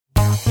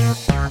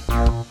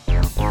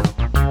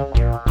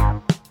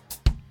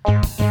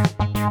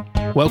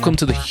Welcome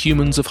to the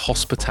Humans of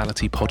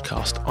Hospitality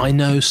podcast. I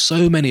know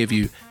so many of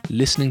you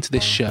listening to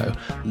this show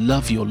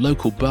love your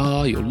local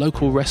bar, your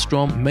local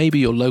restaurant, maybe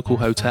your local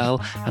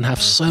hotel, and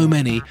have so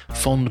many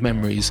fond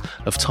memories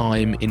of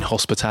time in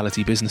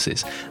hospitality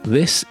businesses.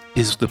 This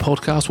is the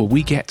podcast where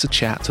we get to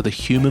chat to the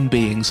human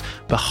beings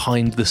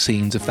behind the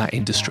scenes of that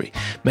industry.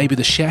 Maybe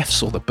the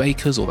chefs or the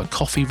bakers or the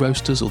coffee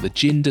roasters or the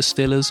gin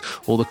distillers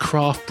or the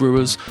craft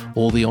brewers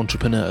or the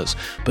entrepreneurs,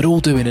 but all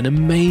doing an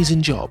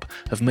amazing job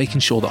of making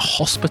sure that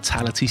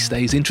hospitality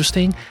stays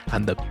interesting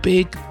and the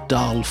big,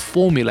 dull,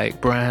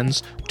 formulaic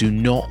brands do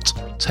not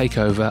take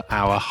over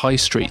our high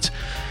street.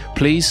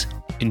 Please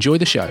enjoy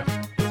the show.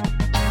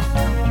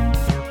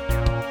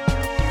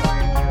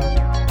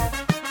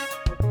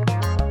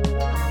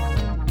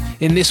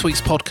 In this week's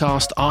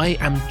podcast, I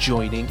am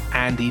joining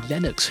Andy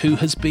Lennox, who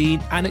has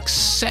been an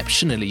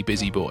exceptionally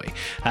busy boy.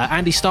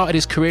 Andy started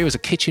his career as a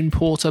kitchen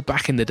porter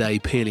back in the day,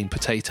 peeling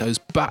potatoes,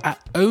 but at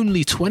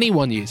only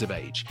 21 years of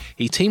age,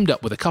 he teamed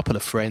up with a couple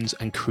of friends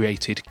and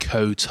created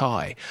Ko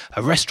Thai,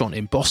 a restaurant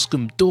in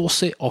Boscombe,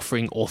 Dorset,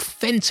 offering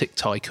authentic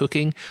Thai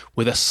cooking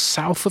with a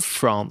south of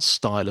France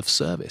style of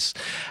service.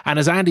 And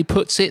as Andy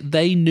puts it,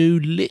 they knew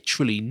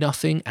literally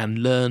nothing and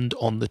learned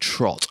on the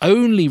trot,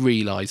 only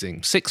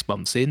realising 6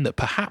 months in that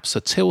perhaps a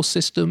till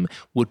system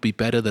would be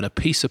better than a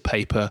piece of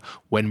paper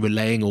when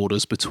relaying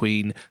orders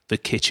between the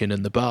kitchen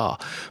and the bar.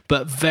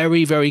 But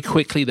very, very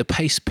quickly, the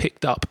pace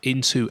picked up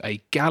into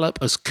a gallop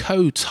as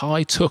Ko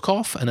Thai took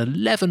off and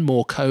 11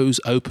 more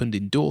Ko's opened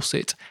in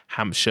Dorset,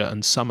 Hampshire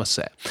and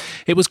Somerset.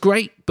 It was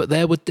great, but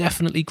there were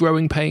definitely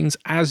growing pains,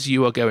 as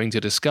you are going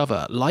to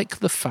discover,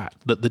 like the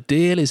fact that the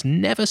deal is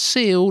never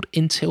sealed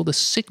until the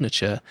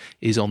signature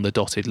is on the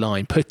dotted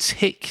line,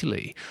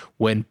 particularly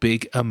when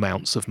big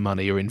amounts of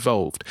money are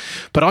involved.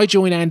 But I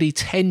join Andy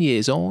 10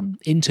 years on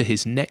into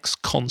his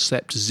next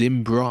concept,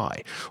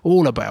 Zimbrai,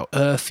 all about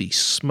earthy,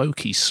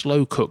 smoky,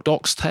 slow-cooked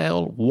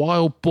oxtail,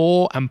 wild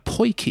boar and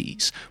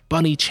poikies,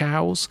 bunny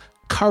chows,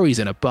 curries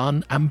in a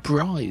bun and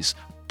braais,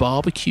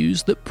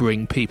 barbecues that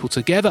bring people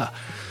together.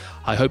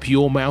 I hope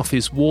your mouth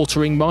is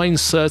watering, mine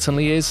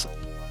certainly is.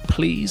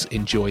 Please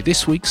enjoy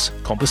this week's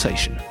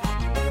conversation.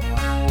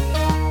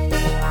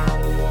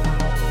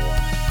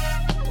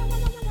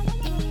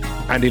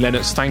 Andy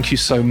Lennox, thank you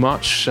so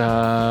much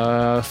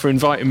for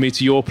inviting me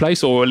to your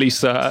place, or at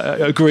least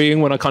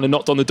agreeing when I kind of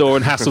knocked on the door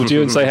and hassled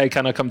you and say, hey,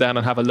 can I come down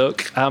and have a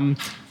look?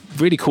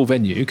 Really cool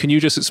venue. Can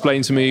you just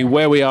explain to me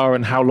where we are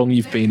and how long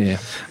you've been here?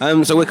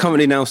 So we're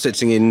currently now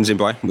sitting in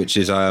Zimbrai, which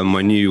is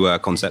my new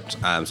concept,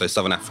 so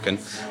Southern African.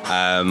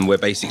 We're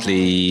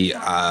basically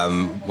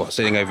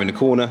sitting over in the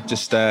corner,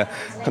 just kind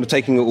of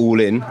taking it all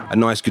in. A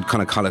nice, good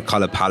kind of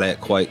colour palette,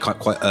 quite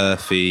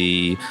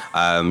earthy.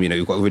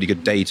 You've got a really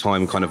good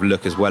daytime kind of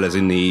look as well as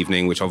in the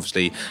evening, which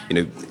obviously,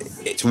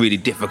 it's really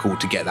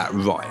difficult to get that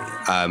right,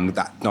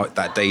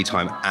 that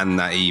daytime and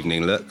that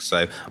evening look.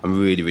 So I'm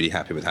really, really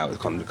happy with how it's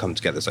come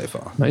together so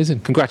far.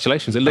 Amazing.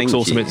 Congratulations. It looks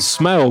awesome. It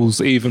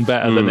smells even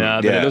better than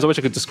it is. I wish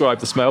I could describe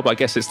the smell, but I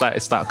guess it's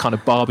that kind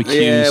of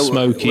barbecue,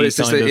 smoky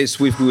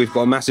we've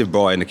got a massive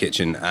braai in the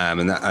kitchen,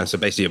 and so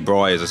basically a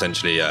braai is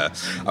essentially a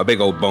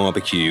big old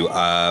barbecue,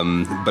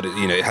 but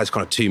it has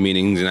kind of two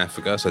meanings in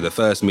Africa. So the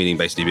first meaning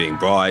basically being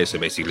braai, so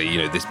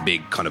basically this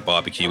big kind of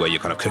barbecue where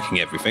you're kind of cooking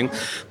everything,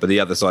 but the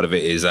other side of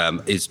it is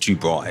to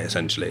braai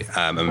essentially,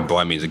 and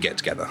braai means a get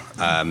together.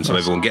 So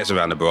everyone gets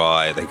around a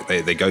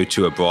braai, they go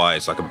to a braai.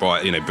 It's like a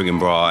braai, bringing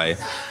braai.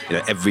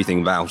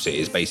 Everything about it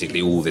is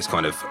basically all this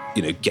kind of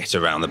get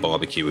around the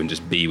barbecue and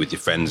just be with your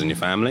friends and your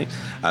family.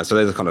 So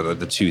those are kind of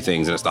the two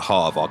things, and it's the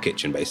heart of our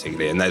kitchen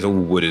basically. And there's all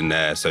wood in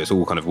there, so it's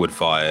all kind of wood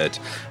fired.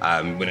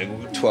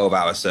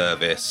 12-hour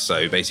service.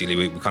 So basically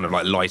we kind of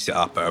like light it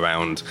up at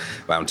around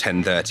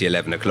 10:30,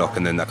 11 o'clock,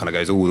 and then that kind of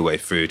goes all the way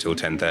through till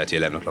 10:30,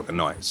 11 o'clock at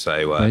night.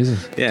 So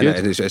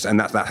it's just, and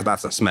that's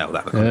that smell,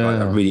 that kind of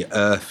like a really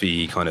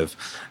earthy kind of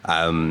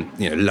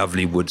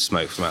lovely wood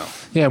smoke smell.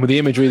 Yeah, with the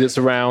imagery that's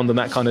around and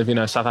that kind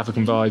of South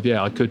African vibe,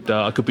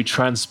 I could be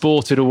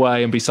transported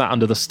away and be sat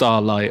under the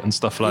starlight and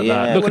stuff like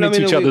that, looking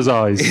into each other's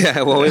eyes.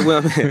 Yeah,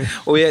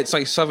 it's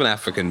like Southern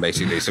African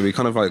basically. So we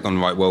kind of like gone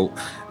right. Well,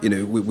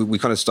 we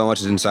kind of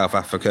started in South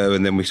Africa,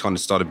 and then we kind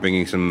of started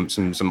bringing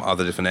some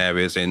other different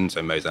areas in.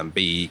 So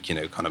Mozambique,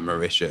 kind of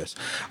Mauritius,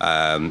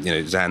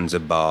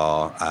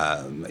 Zanzibar,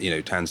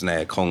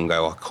 Tanzania,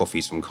 Congo. Our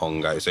coffee's from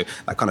Congo. So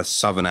that kind of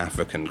Southern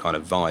African kind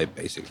of vibe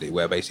basically,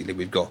 where basically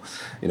we've got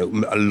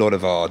a lot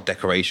of our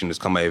decoration has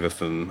come over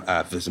from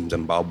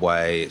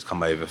Zimbabwe. It's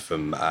come over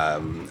from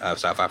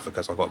South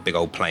Africa. So I've got a big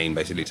old plane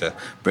basically to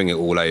bring it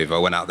all over. I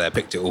went out there,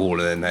 picked it all,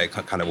 and then they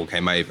kind of all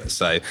came over.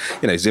 So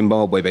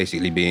Zimbabwe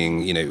basically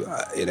being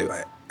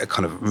a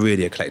kind of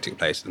really eclectic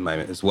place at the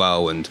moment as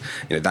well, and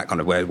that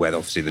kind of where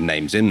obviously the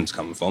name Zim's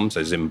come from.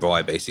 So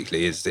Zimbabwe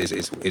basically is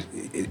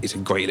a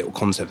great little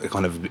concept that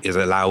kind of has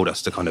allowed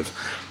us to kind of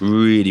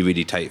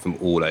really take from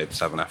all over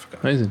Southern Africa.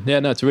 Amazing. Yeah,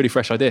 no, it's a really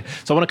fresh idea.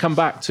 So I want to come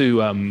back to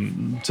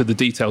the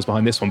details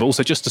behind this one, but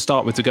also just to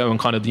start with, to go on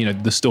kind of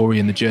the story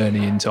and the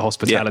journey into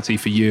hospitality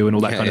for you and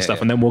all that kind of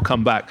stuff, and then we'll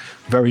come back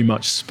very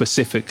much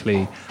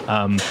specifically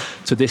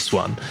to this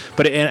one.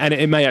 But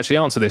it may actually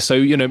answer this. So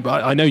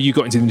I know you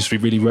got into the industry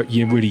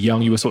really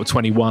young. You were sort of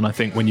 21, I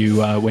think, when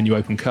you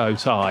opened Co.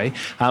 Thai.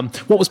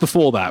 What was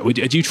before that?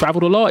 Had you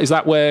travelled a lot? Is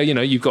that where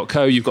you've got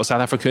Co, you've got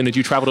South African? Had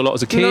you travelled a lot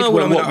as a kid? No,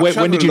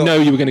 when did you know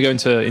you were going to go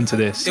into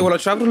this? Yeah, well, I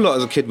travelled a lot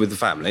as a kid with the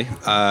family.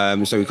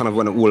 So we kind of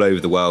went all over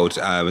the world,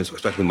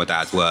 especially with my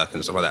dad's work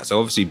and stuff like that. So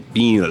obviously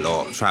been a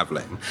lot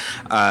travelling.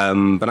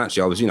 But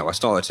actually, I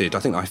started. I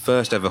think my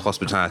first ever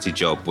hospitality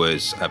job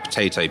was a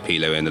potato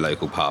peeler in the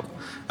local pub.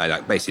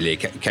 Like basically a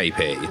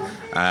KP,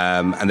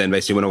 and then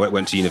basically when I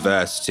went to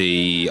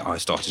university, I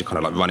started kind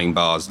of like running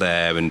bars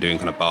there and doing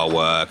kind of bar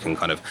work, and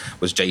kind of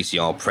was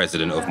JCR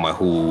president of my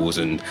halls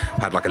and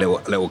had like a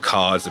little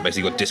cards that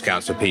basically got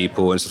discounts for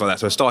people and stuff like that.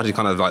 So I started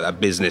kind of like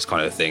that business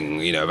kind of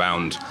thing,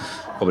 around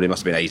probably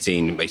must have been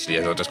 18 basically,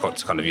 as I just got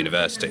to kind of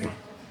university.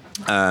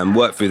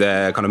 Worked through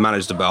there, kind of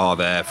managed the bar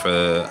there for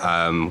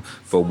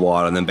a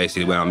while, and then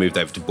basically when I moved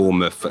over to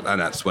Bournemouth,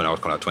 and that's when I was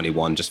kind of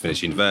 21, just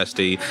finished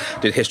university,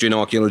 did history and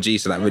archaeology,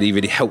 so that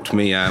really helped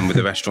me with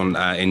the restaurant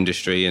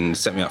industry and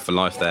set me up for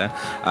life there.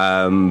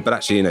 But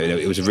actually,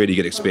 it was a really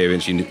good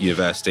experience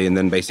university, and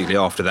then basically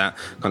after that,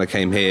 kind of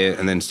came here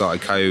and then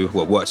started Co.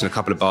 Worked in a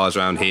couple of bars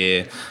around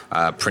here,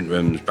 Print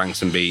Rooms,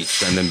 Branksome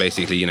Beach, and then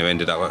basically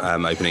ended up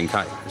opening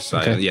Co. So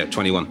okay.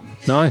 21.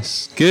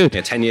 Nice, good.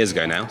 Yeah, 10 years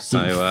ago now.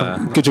 So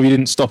good job you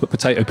didn't stop at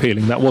potato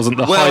peeling. That wasn't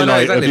the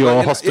highlight of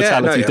your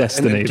hospitality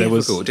destiny. There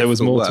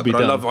was more to be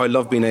done. I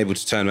love being able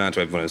to turn around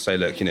to everyone and say,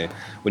 look,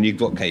 when you've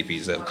got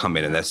KPs that come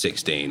in and they're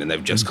 16 and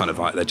they've just kind of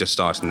like they're just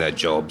starting their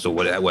jobs or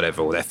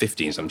whatever, or they're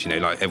 15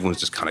 something. Like everyone's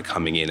just kind of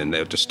coming in and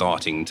they're just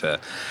starting to,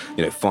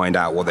 find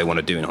out what they want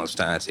to do in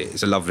hospitality.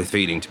 It's a lovely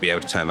feeling to be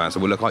able to turn around and say,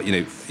 well, look, like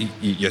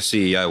your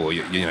CEO or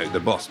the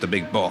boss, the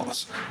big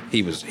boss,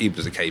 he was a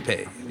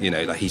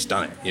KP. Like he's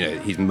done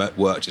it. He's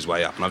worked his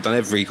way up, and I've done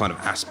every kind of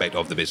aspect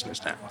of the business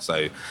now.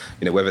 So,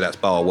 whether that's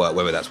bar work,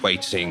 whether that's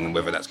waiting,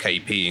 whether that's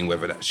KPing,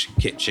 whether that's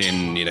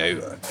kitchen,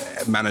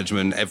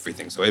 management,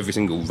 everything. So every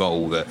single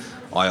role that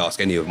I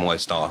ask any of my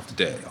staff to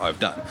do, I've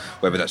done.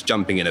 Whether that's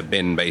jumping in a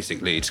bin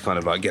basically to kind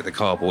of like get the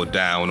cardboard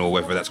down, or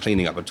whether that's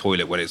cleaning up a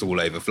toilet when it's all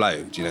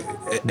overflowed.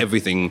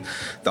 Everything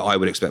that I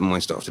would expect my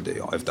staff to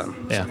do, I've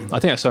done. Yeah, I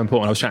think that's so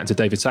important. I was chatting to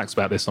David Sachs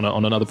about this on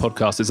another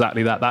podcast.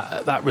 Exactly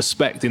that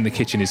respect in the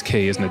kitchen is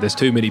key, isn't it? There's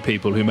too many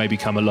people who maybe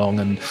come along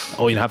and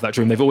have that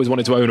dream. They've always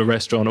wanted to own a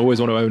restaurant, always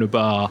want to own a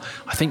bar.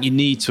 I think you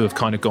need to have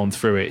kind of gone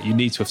through it. You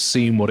need to have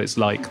seen what it's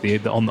like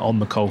on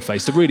the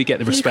coalface to really get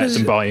the respect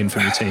and buy-in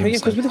from your team. Yeah,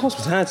 because with the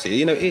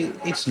hospitality,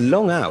 it's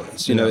long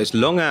hours. It's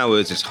long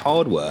hours. It's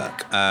hard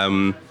work.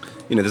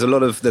 There's a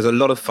lot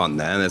of fun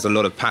there, and there's a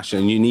lot of passion,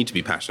 and you need to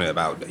be passionate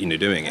about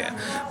doing it.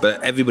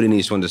 But everybody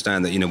needs to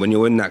understand that when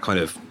you're in that kind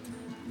of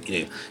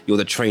you're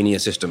the trainee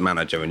assistant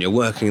manager and you're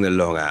working the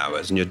long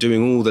hours and you're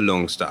doing all the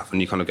long stuff,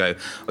 and you kind of go,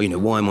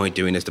 why am I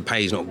doing this? The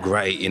pay's not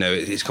great.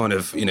 It's kind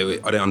of,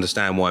 I don't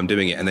understand why I'm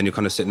doing it. And then you're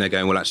kind of sitting there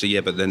going, well, actually,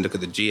 yeah, but then look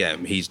at the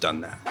GM. He's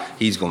done that.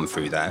 He's gone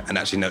through that. And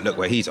actually, no, look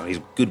where he's on. He's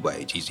good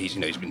wage. He's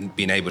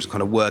been able to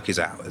kind of work his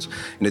hours.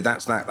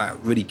 That's that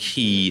really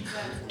key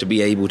to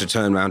be able to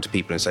turn around to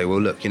people and say, well,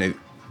 look,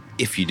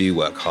 if you do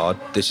work hard,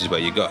 this is where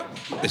you go.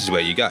 This is where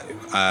you go.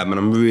 And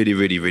I'm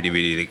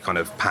really kind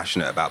of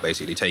passionate about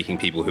basically taking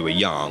people who are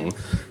young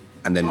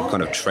and then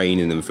kind of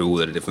training them through all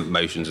the different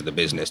motions of the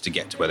business to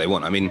get to where they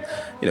want. I mean,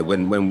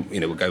 when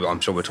we'll go,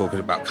 I'm sure we're talking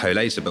about Co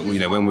later, but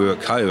when we were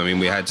at Co,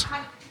 we had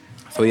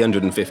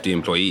 350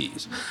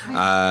 employees,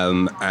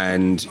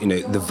 and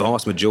the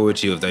vast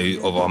majority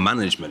of our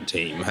management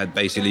team had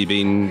basically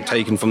been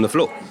taken from the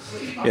floor.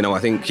 I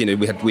think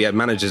we had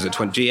managers at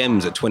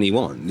GMs at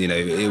 21.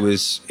 It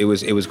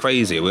was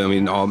crazy. I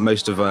mean,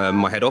 most of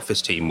my head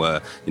office team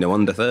were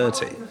under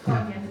 30.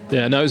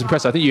 Yeah, no, it was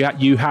impressive. I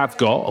think you have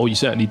got, or you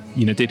certainly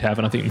did have,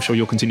 and I think I'm sure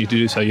you'll continue to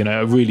do so.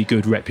 A really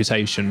good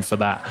reputation for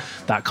that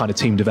kind of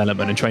team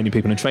development and training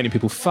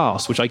people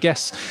fast, which I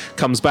guess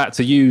comes back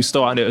to you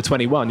starting at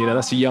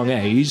 21. That's a young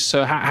age.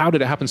 So how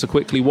did it happen so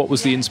quickly? What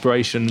was the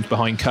inspiration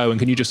behind Co? And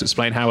can you just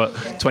explain how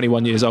at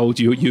 21 years old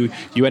you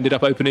ended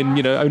up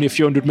opening only a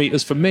few hundred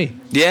meters from me?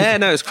 Yeah,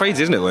 no, it's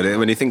crazy, isn't it,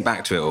 when you think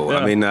back to it all? Yeah.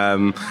 I mean,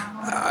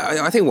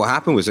 I think what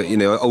happened was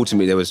that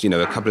ultimately there was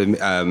a couple of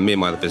me and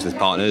my other business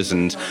partners,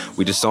 and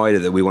we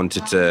decided that we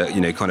wanted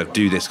to kind of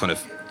do this kind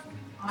of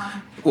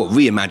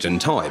reimagine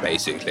Thai,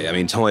 basically. I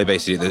mean, Thai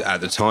basically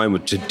at the time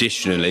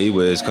traditionally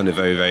was kind of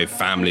very, very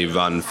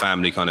family-run,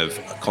 family kind of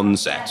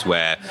concept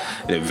where,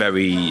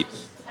 very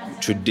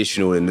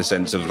traditional in the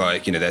sense of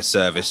like, their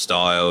service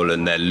style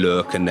and their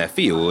look and their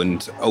feel.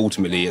 And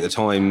ultimately at the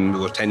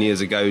time, 10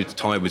 years ago,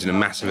 Thai was in a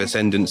massive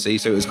ascendancy.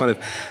 So it was kind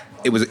of,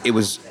 it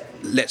was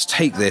let's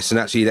take this and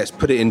actually let's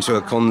put it into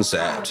a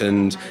concept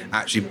and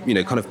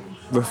actually, kind of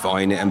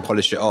refine it and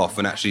polish it off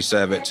and actually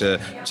serve it to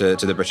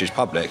the British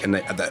public, and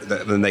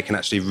then they can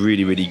actually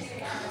really, really,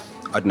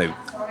 I don't know,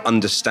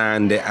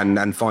 understand it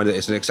and find that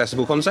it's an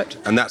accessible concept.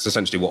 And that's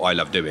essentially what I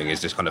love doing, is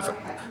just kind of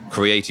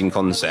creating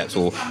concepts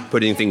or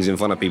putting things in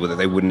front of people that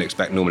they wouldn't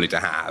expect normally to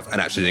have,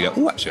 and actually they go,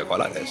 oh, actually I quite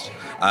like this.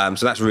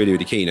 So that's really,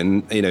 really keen.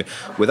 And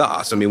with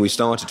us, we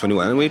started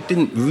 21 and we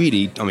didn't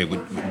really,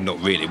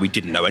 we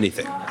didn't know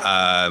anything.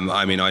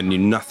 I knew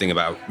nothing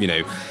about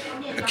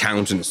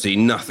accountancy,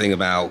 nothing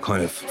about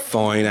kind of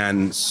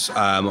finance.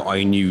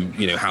 I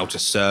knew how to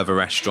serve a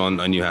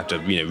restaurant, I knew how to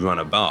run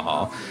a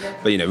bar,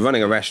 but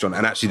running a restaurant,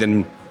 and actually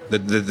then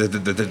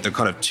the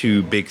kind of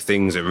two big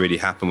things that really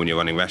happen when you're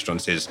running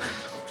restaurants is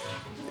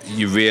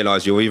you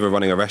realize you're either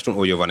running a restaurant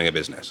or you're running a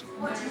business.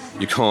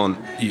 You can't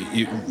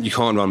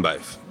run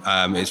both.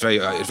 It's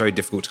very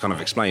difficult to kind of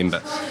explain,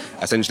 but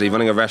essentially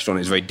running a restaurant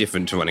is very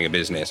different to running a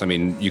business.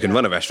 You can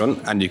run a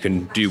restaurant and you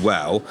can do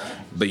well,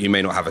 but you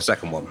may not have a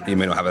second one. You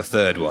may not have a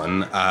third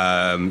one.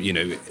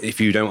 If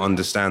you don't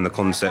understand the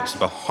concepts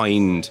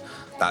behind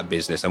that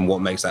business and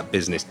what makes that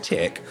business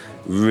tick,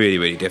 really,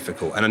 really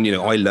difficult. And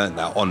I learned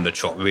that on the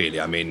trot, really.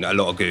 A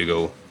lot of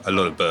Google, a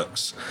lot of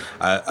books,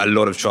 a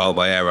lot of trial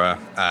by error,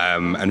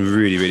 and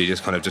really, really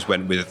just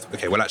went with,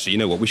 okay, well,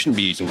 actually, we shouldn't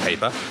be using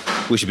paper,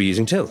 we should be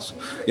using tills.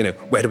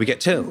 Where do we get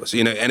tills?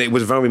 And it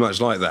was very much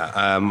like that.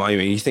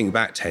 You think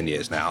back 10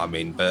 years now,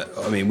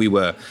 we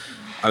were,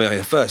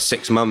 the first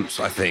 6 months,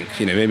 I think,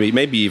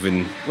 maybe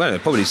even,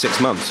 probably 6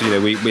 months,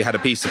 we had a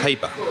piece of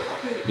paper.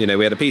 We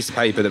had a piece of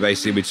paper that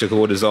basically we took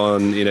orders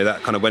on,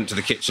 that kind of went to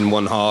the kitchen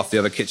one half, the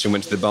other kitchen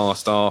went to the bar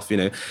staff, we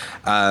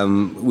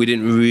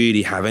didn't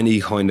really have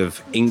any kind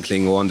of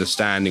inkling or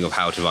understanding of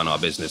how to run our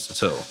business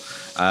at all.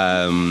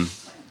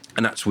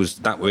 And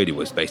that really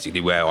was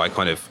basically where I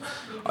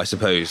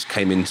suppose,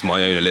 came into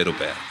my own a little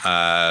bit,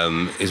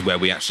 is where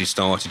we actually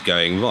started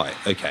going, right,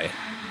 okay,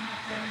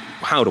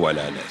 how do I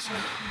learn this?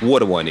 What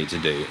do I need to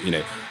do?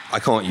 I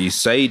can't use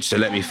Sage to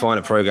let me find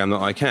a program that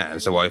I can.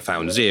 So I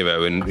found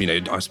Xero, and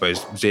I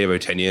suppose Xero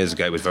 10 years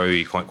ago was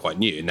quite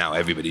new. Now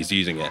everybody's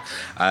using it,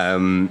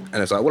 and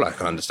it's like, well, I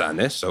can understand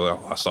this, so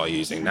I started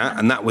using that,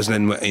 and that was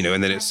then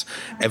and then it's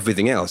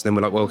everything else. Then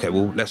we're like, well, okay,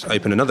 well, let's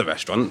open another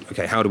restaurant.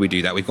 Okay, how do we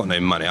do that? We've got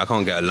no money. I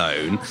can't get a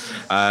loan,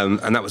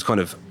 and that was kind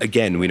of,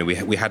 again,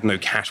 we had no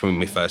cash when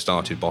we first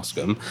started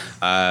Boscombe.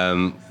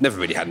 Never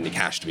really had any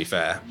cash, to be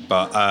fair,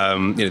 but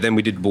then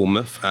we did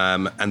Bournemouth,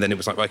 and then it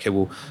was like, okay,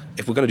 well,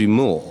 if we're going to do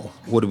more,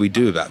 what do we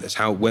do about this?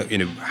 How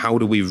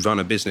do we run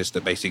a business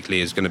that basically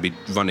is going to be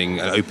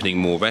running and opening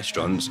more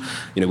restaurants?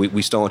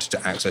 We started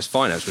to access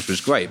finance, which was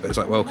great, but it's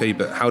like, well, okay,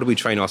 but how do we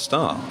train our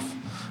staff?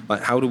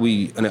 Like, how do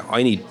we? And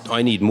I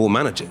need more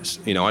managers.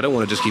 I don't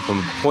want to just keep on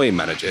employing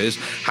managers.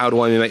 How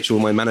do I make sure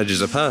my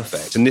managers are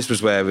perfect? And this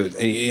was where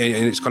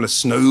it's kind of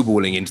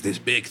snowballing into this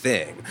big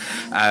thing.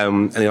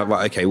 And you're like,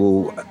 right, okay,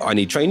 well, I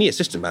need trainee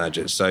assistant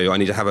managers. So I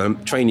need to have a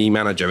trainee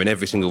manager in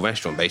every single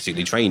restaurant,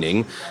 basically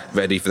training,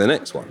 ready for the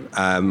next one,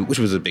 which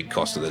was a big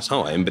cost at the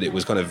time, but it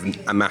was kind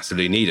of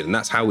massively needed. And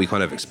that's how we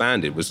kind of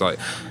expanded, was like,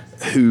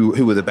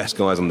 who were the best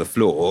guys on the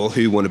floor,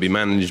 who want to be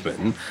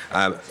management,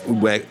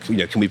 where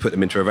can we put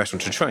them into a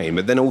restaurant to train?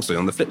 But then also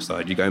on the flip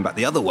side, you're going back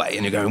the other way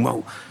and you're going,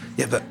 well,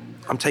 yeah, but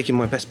I'm taking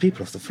my best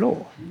people off the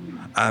floor.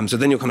 So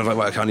then you're kind of like,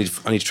 well, okay, I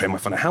need to train my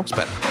front of house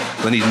better.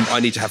 I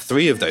need to have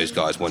 3 of those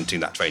guys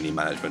wanting that training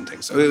management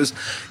thing. So it was,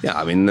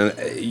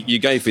 you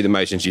go through the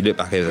motions, you look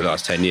back over the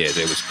last 10 years,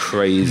 it was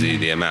crazy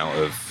the amount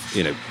of,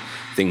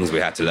 things we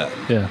had to learn.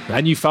 Yeah,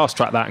 and you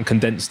fast-tracked that and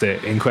condensed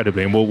it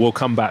incredibly, and we'll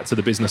come back to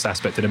the business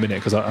aspect in a minute,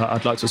 because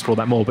I'd like to explore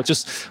that more. But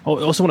just, I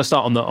also want to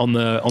start on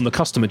the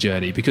customer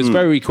journey, because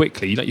very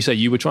quickly, like you say,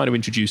 you were trying to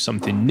introduce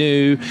something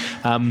new.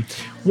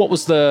 What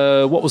was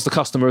the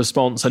customer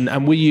response,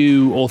 and were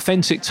you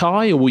authentic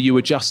Thai, or were you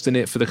adjusting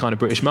it for the kind of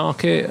British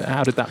market?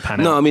 How did that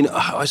pan out? No,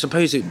 I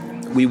suppose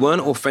we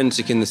weren't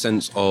authentic in the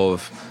sense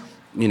of,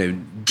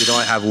 did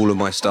I have all of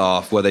my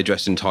staff, were they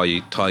dressed in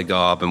Thai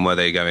garb, and were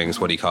they going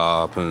sweaty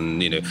carp,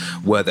 and,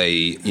 were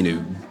they,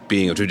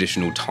 being a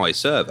traditional Thai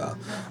server?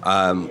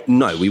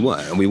 No, we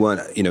weren't. And we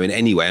weren't, in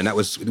any way. And that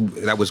was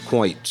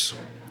quite,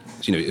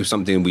 it was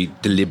something we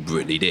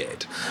deliberately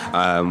did.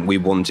 We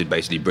wanted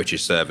basically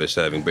British service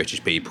serving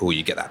British people.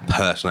 You get that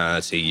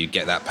personality, you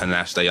get that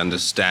panache. They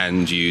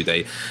understand you.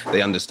 They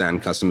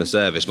understand customer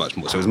service much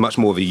more. So it was much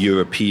more of a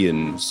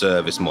European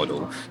service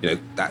model.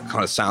 That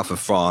kind of south of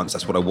France.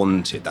 That's what I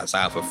wanted. That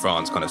south of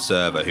France kind of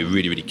server who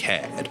really, really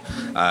cared,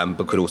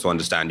 but could also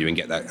understand you and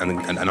get that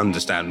and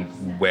understand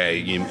where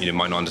you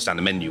might not understand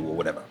the menu or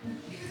whatever.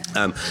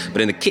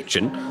 But in the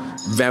kitchen,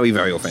 very,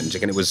 very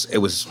authentic, and it was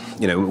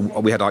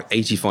we had like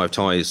 85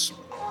 Thais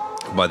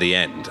by the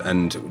end,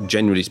 and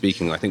generally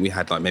speaking, I think we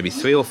had like maybe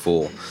 3 or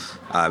 4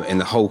 in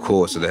the whole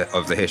course of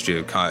the history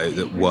of Kyo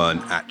that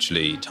weren't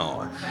actually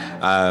Thai,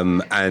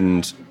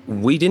 and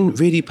we didn't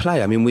really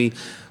play.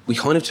 We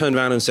kind of turned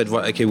around and said,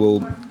 right, okay,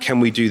 well, can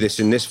we do this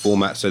in this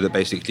format so that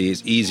basically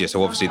it's easier?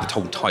 So obviously the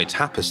whole Thai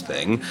tapas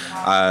thing,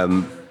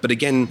 But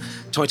again,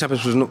 Thai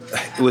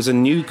tapas was a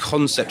new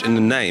concept in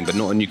the name, but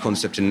not a new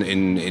concept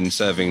in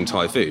serving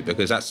Thai food,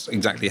 because that's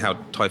exactly how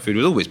Thai food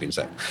has always been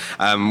served,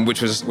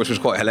 which was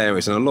quite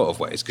hilarious in a lot of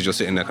ways, because you're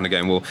sitting there kind of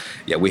going, well,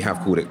 yeah, we have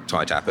called it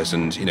Thai tapas,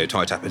 and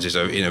Thai tapas is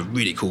a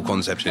really cool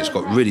concept, and it's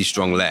got really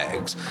strong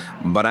legs,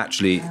 but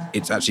actually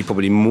it's actually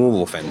probably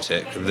more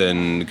authentic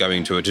than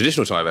going to a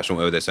traditional Thai restaurant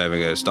where they're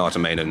serving a starter,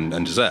 main,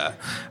 and dessert.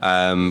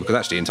 Because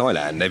actually in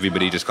Thailand,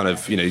 everybody just kind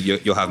of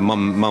you'll have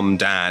mum,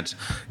 dad,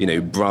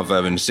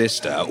 brother and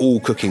sister all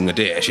cooking a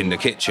dish in the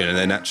kitchen, and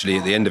then actually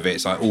at the end of it,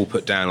 it's like all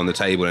put down on the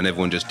table and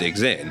everyone just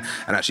digs in.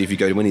 And actually, if you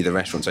go to any of the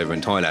restaurants over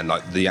in Thailand,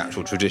 like the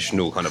actual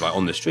traditional kind of like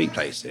on the street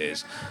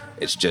places,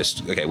 it's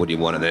just, okay, what do you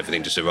want? And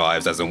everything just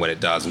arrives as and when it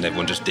does, and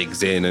everyone just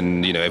digs in,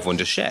 and everyone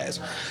just shares.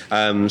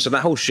 So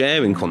that whole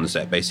sharing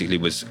concept basically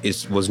was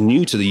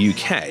new to the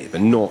UK,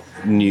 but not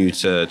new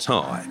to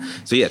Thai.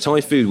 So yeah,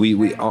 Thai food,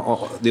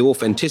 the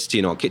authenticity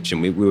in our kitchen,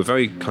 we were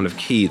very kind of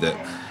key that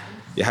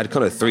it had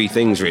kind of three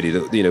things really.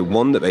 That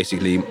one, that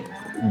basically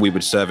we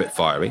would serve it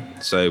fiery,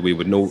 so we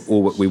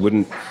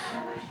wouldn't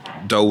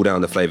dole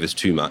down the flavors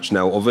too much.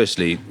 Now,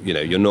 obviously,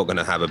 you're not going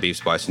to have a beef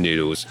spicy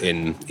noodles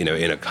in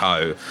a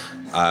co,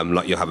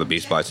 like you'll have a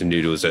beef spicy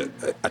noodles at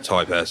a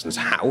Thai person's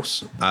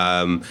house.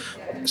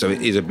 So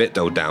it is a bit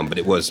dulled down, but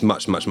it was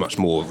much, much, much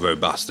more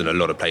robust than a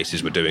lot of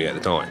places were doing at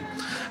the time.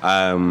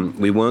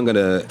 We weren't going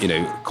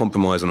to,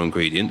 compromise on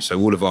ingredients. So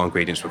all of our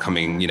ingredients were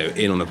coming,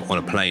 in on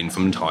a plane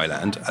from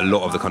Thailand. A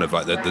lot of the kind of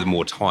like the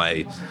more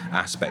Thai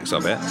aspects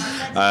of it,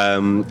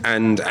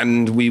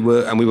 and we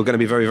were going to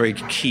be very, very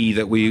key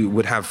that we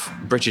would have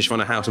British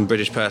front of house and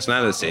British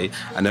personality,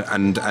 and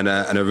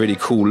a really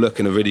cool look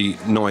and a really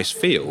nice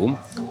feel.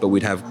 But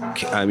we'd have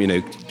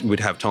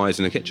Thais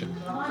in the kitchen.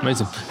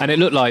 Amazing. And it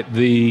looked like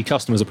the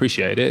customers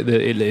appreciated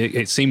it.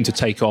 It seemed to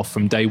take off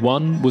from day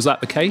one. Was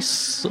that the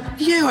case?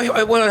 Yeah,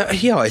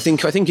 I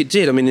think it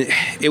did. I mean,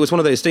 it was one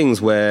of those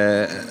things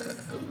where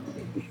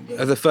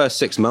the first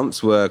 6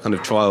 months were kind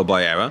of trial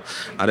by error.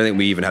 I don't think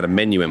we even had a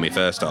menu when we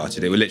first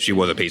started. It literally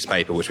was a piece of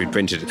paper which we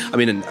printed. I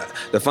mean, and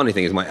the funny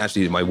thing is,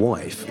 my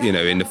wife,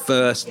 in the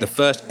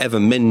first ever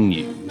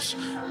menus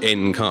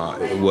in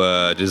Kai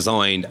were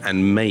designed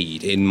and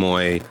made in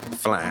my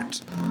flat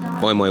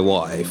by my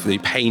wife,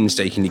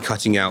 painstakingly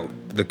cutting out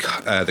the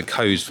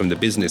codes from the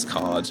business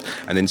cards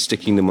and then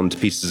sticking them onto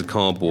pieces of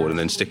cardboard and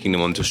then sticking them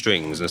onto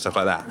strings and stuff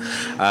like that.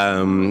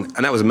 And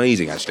that was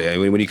amazing, actually. I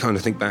mean, when you kind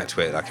of think back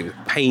to it, like it was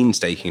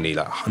painstakingly,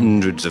 like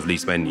hundreds of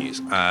lease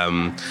menus.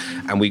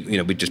 And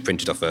we just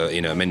printed off a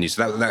menu.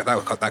 So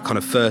that kind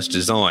of first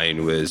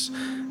design was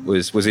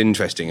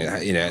interesting,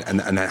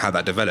 and how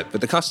that developed.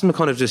 But the customer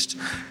kind of just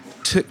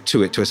took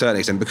to it to a certain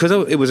extent, because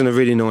it was in a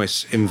really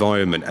nice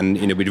environment, and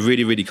we'd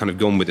really, really kind of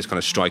gone with this kind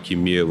of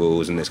striking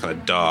murals and this kind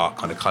of dark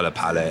kind of colour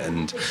palette,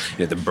 and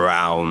the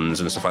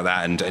browns and stuff like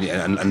that,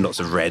 and lots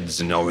of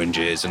reds and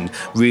oranges, and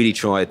really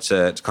tried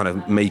to kind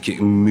of make it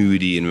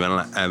moody and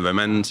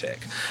romantic.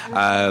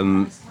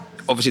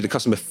 Obviously, the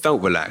customer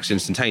felt relaxed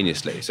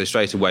instantaneously. So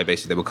straight away,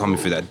 basically, they were coming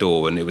through that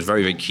door, and it was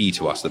very, very key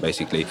to us that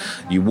basically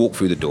you walk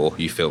through the door,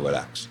 you feel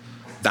relaxed.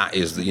 That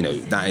is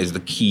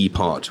the key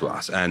part to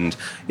us, and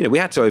we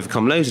had to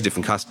overcome loads of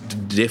different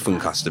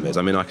customers.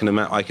 I mean, I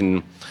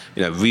can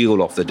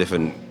reel off the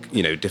different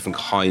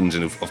kinds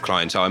of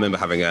clientele. I remember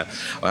having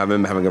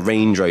a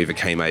Range Rover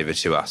came over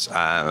to us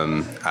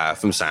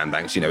from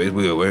Sandbanks.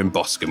 We're in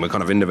Boscombe. We're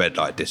kind of in the red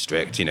light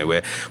district.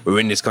 We're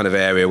in this kind of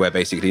area where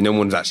basically no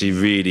one's actually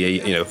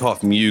really,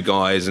 apart from you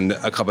guys and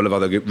a couple of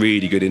other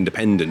really good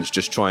independents,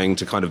 just trying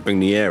to kind of bring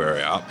the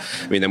area up.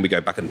 I mean, then we go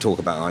back and talk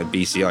about like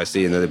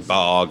BCIC and the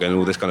BARG and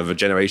all this kind of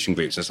generation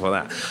groups and stuff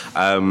like that.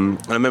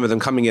 And I remember them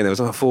coming in. There was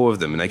like 4 of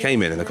them, and they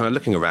came in and they're kind of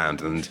looking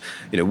around, and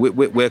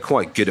we're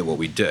quite good at what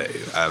we do.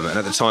 And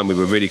at the time, we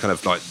were really kind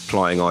of like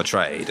plying our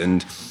trade,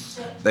 and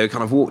they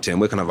kind of walked in.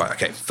 We're kind of like,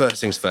 okay,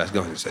 first things first.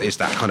 It's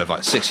that kind of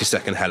like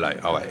 60-second hello.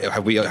 All right,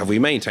 have we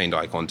maintained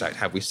eye contact?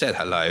 Have we said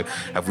hello?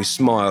 Have we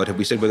smiled? Have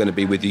we said we're going to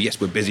be with you? Yes,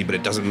 we're busy, but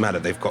it doesn't matter.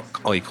 They've got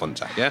eye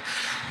contact, yeah.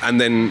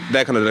 And then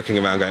they're kind of looking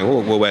around, going,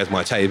 "Oh, well, where's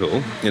my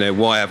table?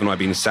 Why haven't I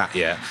been sat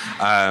yet?"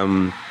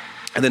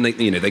 And then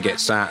they get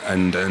sat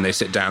and they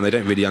sit down. They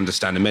don't really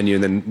understand the menu,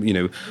 and then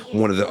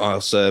one of our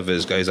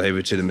servers goes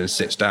over to them and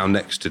sits down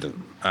next to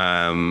them,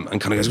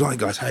 and kind of goes, "Right,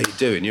 guys, how you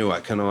doing? You all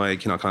right? Can I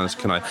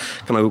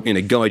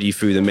guide you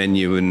through the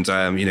menu? And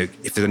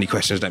if there's any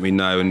questions, let me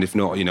know. And if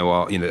not,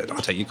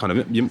 I'll take you kind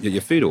of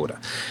your food order."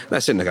 And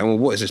they're sitting there going, "Well,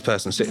 what is this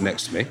person sitting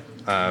next to me?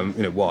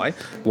 Why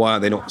are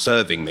they not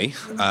serving me?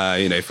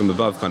 From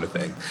above, kind of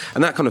thing."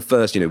 And that kind of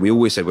first, we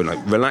always said we're like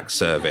relaxed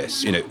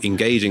service,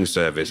 engaging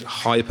service,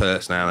 high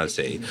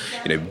personality.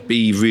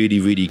 Be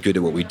really, really good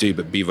at what we do,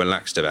 but be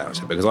relaxed about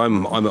it. Because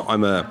I'm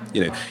a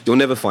you'll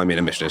never find me in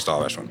a Michelin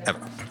star restaurant ever.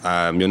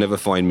 You'll never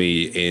find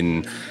me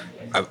in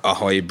a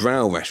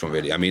highbrow restaurant,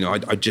 really. I mean,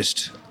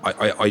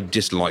 I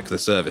dislike the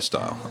service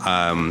style.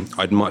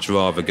 I'd much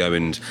rather go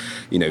and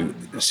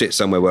sit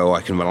somewhere where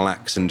I can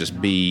relax and just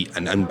be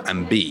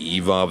and be,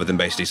 rather than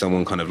basically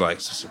someone kind of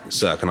like,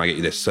 "Sir, can I get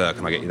you this? Sir,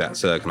 can I get you that?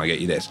 Sir, can I get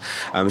you this?"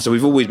 So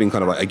we've always been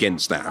kind of like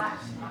against that.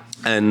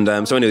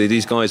 And so anyway,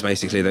 these guys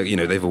basically,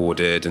 they've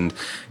ordered, and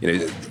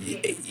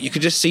you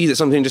could just see that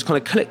something just kind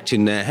of clicked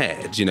in their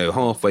head.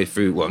 Halfway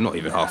through, well, not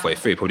even halfway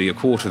through, probably a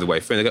quarter of the way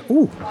through. And they go,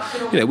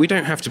 "Oh, we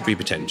don't have to be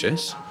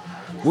pretentious.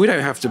 We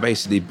don't have to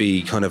basically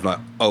be kind of like,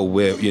 oh,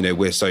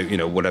 we're so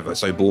whatever,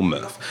 so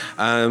Bournemouth.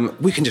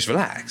 We can just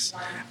relax."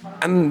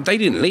 And they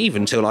didn't leave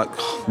until like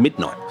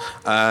midnight.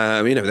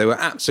 They were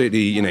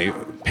absolutely,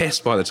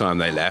 pissed by the time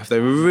they left. They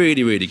were a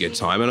really, really good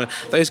time. And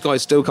those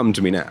guys still come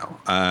to me now,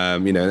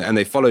 and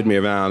they followed me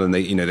around, and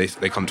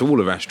they come to all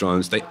the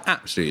restaurants. They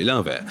absolutely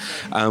love it.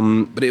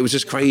 But it was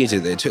just crazy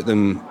that it took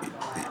them,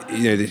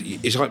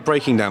 it's like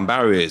breaking down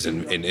barriers,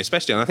 and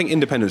especially, and I think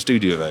independents do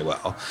it very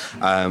well,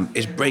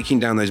 is breaking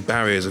down those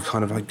barriers of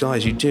kind of like,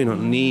 guys, you do not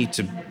need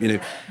to,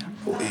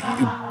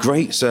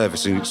 great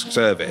service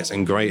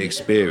and great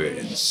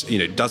experience,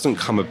 doesn't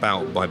come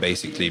about by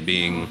basically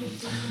being,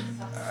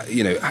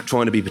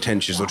 trying to be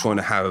pretentious or trying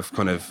to have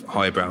kind of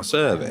highbrow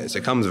service.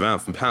 It comes around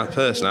from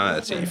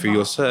personality, through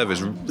your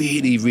service,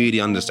 really, really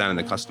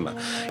understanding the customer.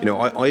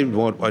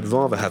 I'd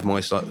rather have my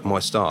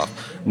staff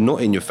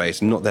not in your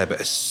face, not there,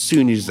 but as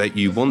soon as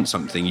you want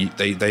something,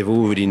 they've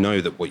already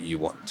know that what you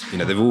want.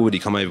 They've already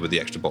come over with the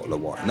extra bottle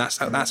of wine. And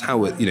that's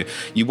how it, you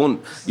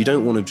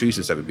don't want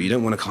obtrusive service, but you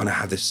don't want to kind of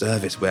have this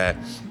service where.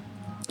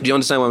 Do you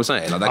understand what I'm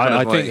saying?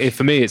 I think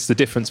for me, it's the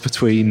difference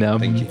between.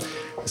 Thank you.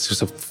 It's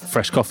just a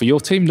fresh coffee. Your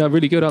team, they're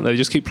really good, aren't they? They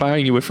just keep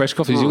playing you with fresh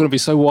coffees. You're going to be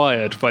so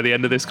wired by the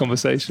end of this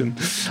conversation.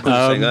 I was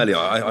saying earlier,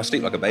 I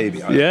sleep like a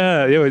baby.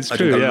 It's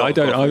true. Yeah, I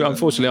don't.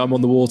 Unfortunately, I'm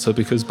on the water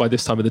because by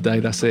this time of the day,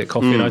 that's it.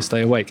 Coffee and I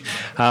stay awake.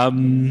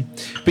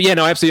 But yeah,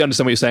 no, I absolutely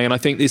understand what you're saying, and I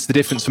think it's the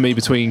difference for me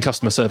between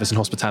customer service and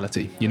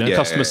hospitality.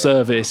 Customer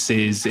service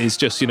is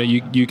just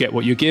you get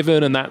what you're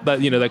given, and that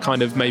that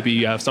kind of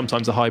maybe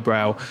sometimes a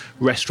highbrow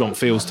restaurant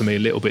feels to me a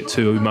little bit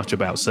too much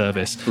about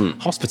service.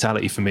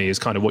 Hospitality for me is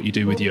kind of what you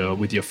do with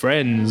your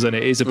friends, and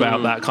it is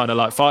about that kind of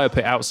like fire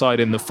pit outside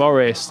in the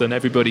forest, and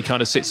everybody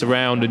kind of sits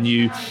around, and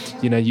you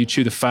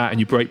chew the fat, and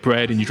you break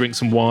bread, and you drink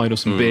some wine or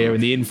some beer,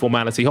 and the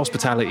informality.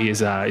 Hospitality is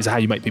how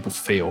you make people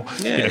feel.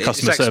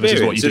 Customer service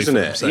is what you do for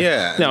them. So,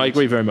 no, I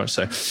agree very much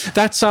so.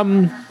 That's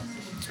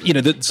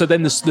so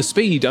then the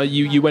speed,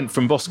 you went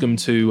from Boscombe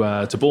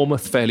to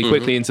Bournemouth fairly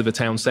quickly into the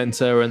town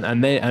centre,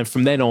 and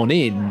from then on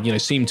in,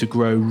 seemed to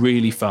grow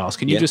really fast.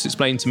 Can you just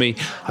explain to me,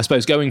 I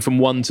suppose, going from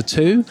 1 to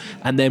 2,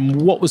 and then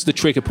what was the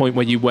trigger point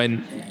where you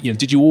went,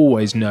 did you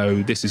always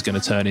know this is going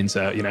to turn into,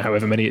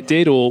 however many it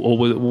did, or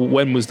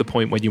when was the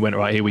point when you went,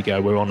 right, here we go,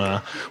 we're on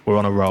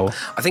a roll?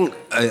 I think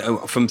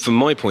from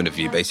my point of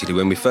view, basically,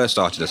 when we first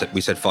started,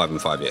 we said 5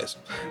 and 5 years.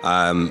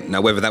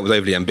 Now, whether that was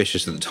overly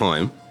ambitious at the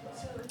time,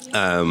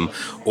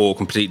 or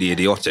completely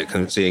idiotic,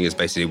 seeing as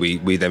basically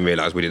we then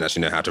realised we didn't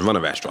actually know how to run a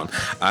restaurant.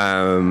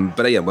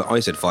 I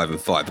said 5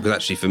 and 5 because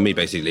actually for me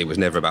basically it was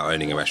never about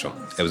owning a restaurant.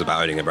 It was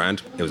about owning a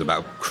brand. It was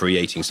about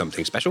creating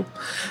something special.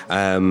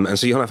 And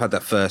so you kind of had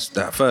that first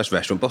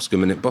restaurant,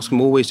 Boscombe, and Boscombe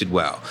always did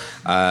well.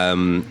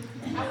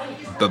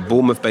 But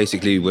Bournemouth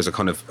basically was a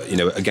kind of,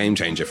 a game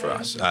changer for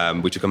us.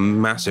 We took a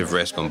massive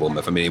risk on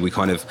Bournemouth. I mean,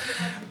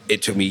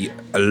 it took me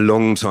a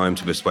long time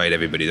to persuade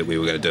everybody that we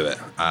were going to do it.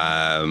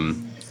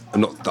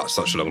 Not that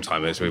such a long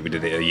time, we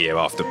did it a year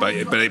after, but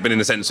in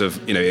the sense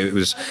of, it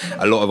was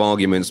a lot of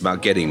arguments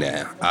about getting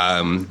there.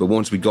 But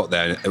once we got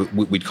there,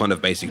 we'd kind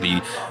of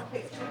basically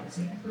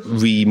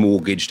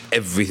remortgaged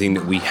everything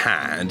that we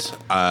had.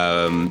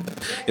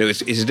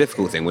 It's a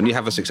difficult thing when you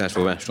have a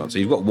successful restaurant. So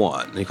you've got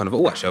one, and you kind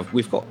of, actually,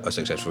 we've got a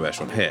successful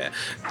restaurant here.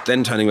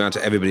 Then turning around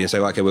to everybody and say,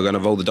 okay, we're going to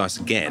roll the dice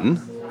again.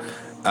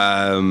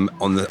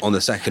 On the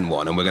second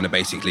one, and we're going to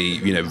basically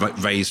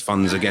raise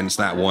funds against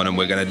that one, and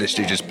we're going to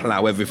literally just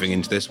plough everything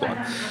into this one.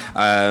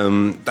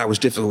 That was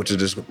difficult to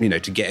just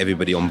to get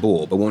everybody on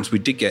board, but once we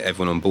did get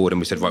everyone on board and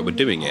we said, right, we're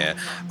doing it,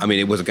 I mean,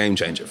 it was a game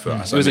changer for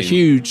us. It was a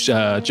huge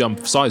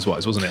jump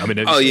size-wise, wasn't it? I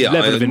mean,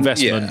 level of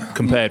investment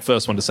compared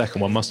first one to second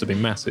one must have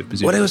been massive,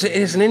 presumably. Well,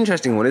 it's an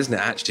interesting one, isn't it,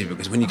 actually,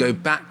 because when you go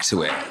back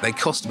to it, they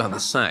cost about the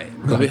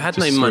same. Because we had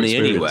no money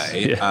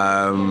anyway.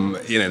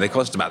 They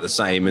cost about the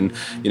same, and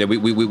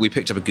we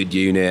picked up a good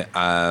unit,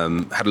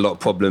 had a lot of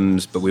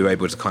problems, but we were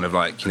able to kind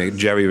of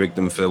jerry-rig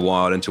them for a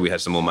while until we had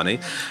some more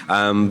money.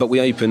 But we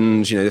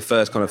opened, the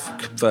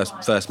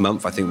first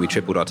month, I think we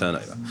tripled our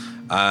turnover.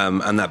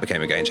 And that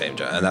became a game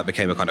changer. And that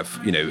became a kind of,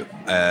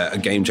 a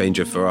game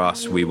changer for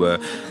us. We were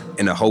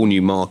in a whole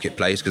new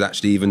marketplace, because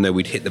actually, even though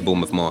we'd hit the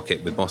Bournemouth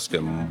market with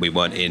Boscombe, we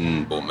weren't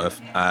in Bournemouth.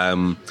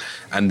 And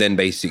then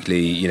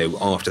basically,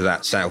 after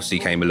that, Southsea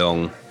came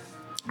along.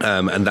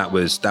 And that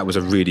was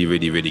a really,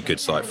 really, really good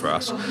site for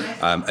us,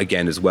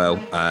 again as well.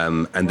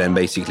 And then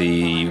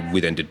basically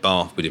we then did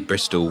Bath, we did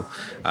Bristol,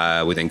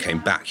 we then came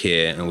back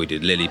here and we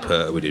did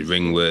Lilliput, we did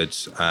Ringwood,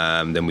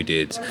 then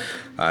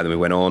we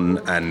went on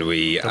and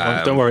we...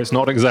 Don't worry, it's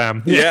not an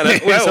exam. Yeah,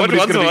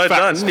 somebody's going to be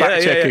fact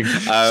checking.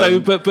 Yeah. So,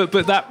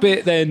 but that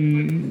bit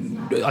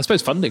then... I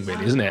suppose funding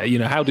really, isn't it? You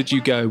know, how did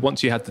you go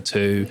once you had the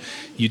two?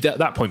 You at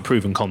that point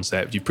proven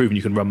concept. You've proven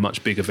you can run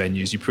much bigger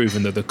venues. You've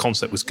proven that the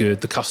concept was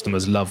good. The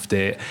customers loved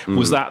it.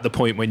 Was that the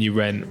point when you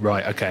went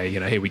right? Okay, you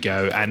know, here we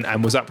go.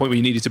 And was that point where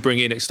you needed to bring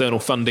in external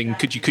funding?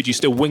 Could you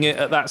still wing it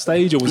at that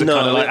stage, or was it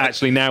kind of like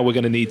actually now we're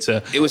going to need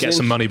to get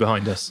some money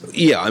behind us?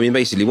 Yeah, I mean,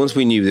 basically once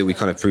we knew that we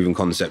kind of proven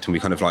concept and we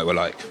kind of like were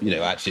like, you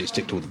know, actually it's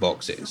ticked all the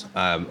boxes.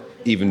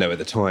 Even though at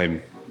the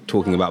time,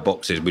 talking about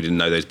boxes, we didn't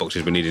know those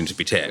boxes were needing to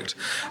be ticked.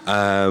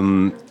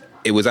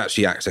 It was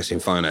actually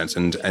accessing finance,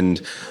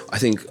 and I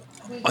think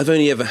I've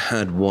only ever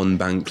had one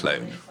bank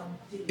loan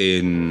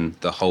in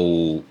the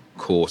whole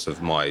course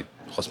of my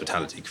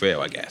hospitality career,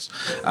 I guess.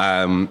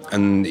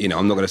 And you know,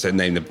 I'm not going to say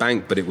name the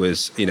bank, but it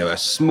was, you know, a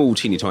small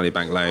teeny tiny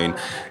bank loan.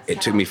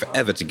 It took me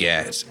forever to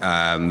get.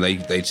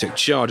 They took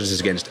charges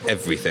against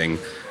everything.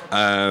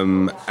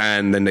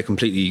 And then they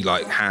completely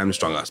like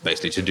hamstrung us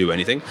basically to do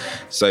anything.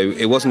 So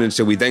it wasn't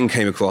until we then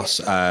came across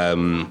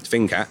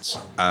FinCats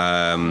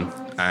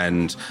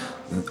and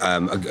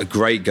a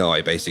great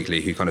guy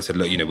basically who kind of said,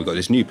 look, you know, we've got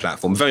this new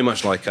platform, very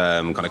much like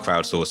kind of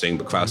crowdsourcing,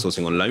 but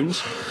crowdsourcing on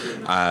loans.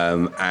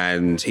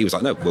 And he was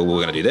like, no, well,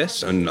 we're going to do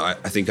this. And I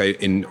think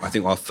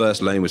our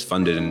first loan was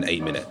funded in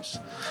 8 minutes.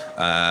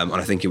 And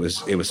I think it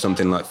was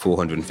something like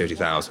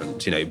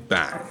 450,000, you know,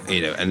 back,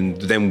 you know,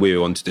 and then we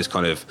were onto this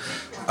kind of,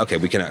 okay,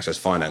 we can access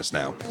finance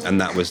now. And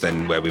that was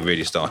then where we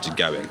really started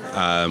going.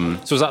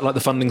 So is that like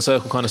the funding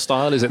circle kind of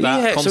style? Is it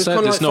that concept?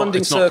 So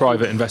it's not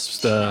private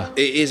investor.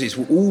 It is. It's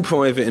all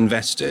private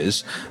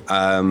investors,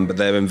 but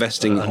they're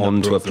investing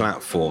onto a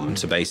platform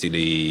to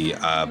basically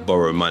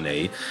borrow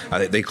money.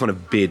 They kind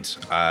of bid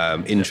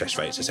interest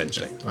rates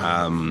essentially.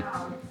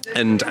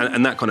 And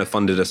that kind of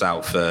funded us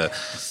out for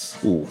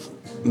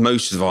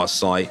most of our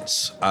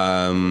sites.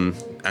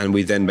 And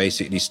we then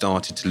basically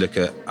started to look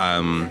at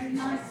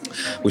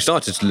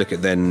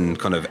then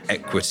kind of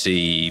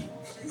equity,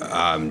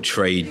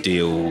 trade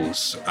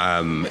deals,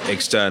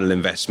 external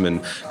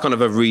investment, kind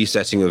of a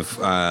resetting of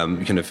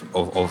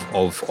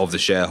of the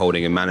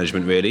shareholding and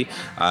management really.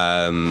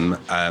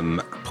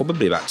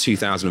 Probably about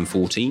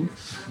 2014.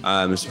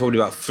 So probably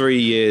about 4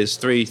 years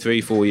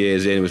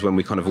in was when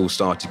we kind of all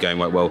started going,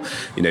 right, well,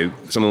 you know,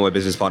 some of my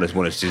business partners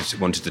wanted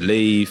to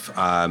leave.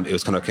 It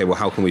was kind of, okay, well,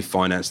 how can we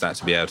finance that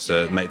to be able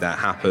to make that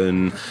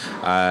happen?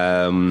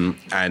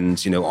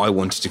 And, you know, I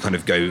wanted to kind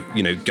of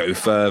go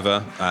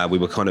further. We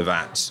were kind of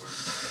at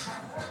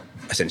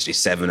essentially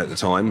 7 at the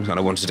time, and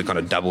I wanted to kind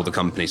of double the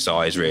company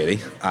size really.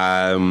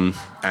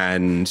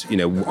 And you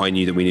know, I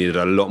knew that we needed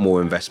a lot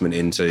more investment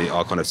into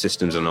our kind of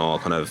systems and our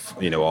kind of,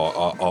 you know,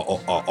 our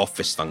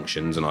office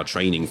functions and our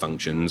training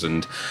functions,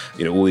 and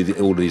you know, all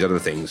of these other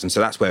things. And so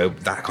that's where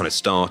that kind of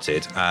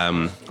started.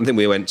 I think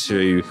we went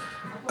to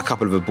a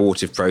couple of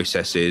abortive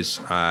processes.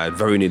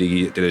 Very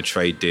nearly did a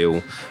trade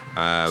deal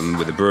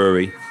with a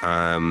brewery,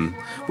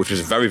 which was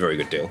a very, very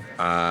good deal.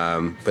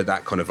 But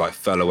that kind of like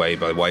fell away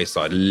by the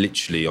wayside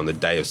literally on the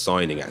day of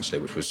signing, actually,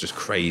 which was just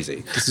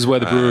crazy. This is where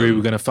the brewery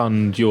were going to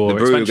fund your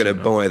expansion. The brewery expansion,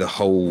 were going to buy the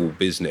whole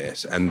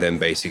business, and then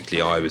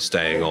basically I was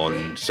staying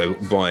on. So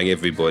buying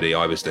everybody,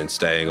 I was then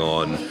staying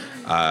on.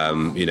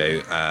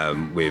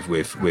 With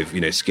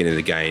you know, skin in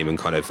the game, and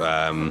kind of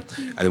and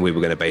then we were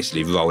going to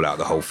basically roll out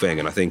the whole thing.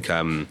 And I think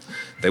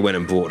they went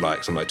and bought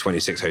like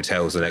 26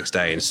 hotels the next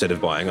day instead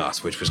of buying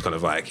us, which was kind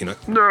of like, you know,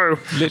 no,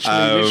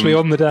 literally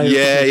on the day.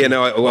 Yeah, you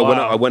know,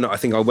 I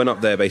went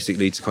up there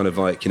basically to kind of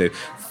like, you know,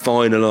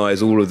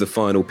 finalize all of the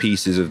final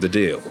pieces of the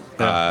deal.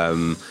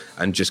 Yeah.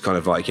 And just kind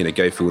of like, you know,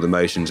 go through all the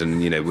motions.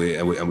 And, you know,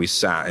 we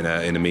sat in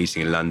a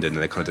meeting in London,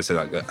 and they kind of just said,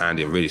 like,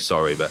 Andy, I'm really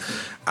sorry, but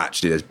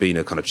actually there's been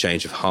a kind of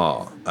change of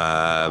heart.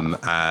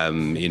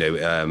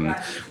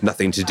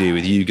 Nothing to do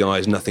with you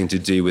guys, nothing to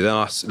do with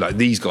us. Like,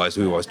 these guys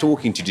who I was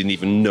talking to didn't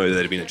even know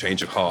there had been a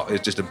change of heart.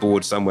 It's just a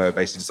board somewhere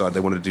basically decided they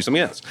wanted to do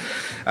something else.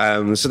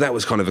 So that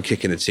was kind of a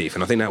kick in the teeth.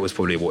 And I think that was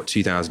probably,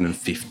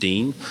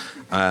 2015.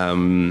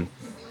 And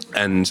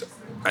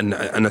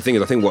I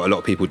think what a lot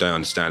of people don't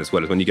understand as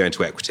well is when you go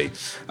into equity,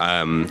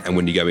 and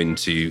when you go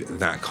into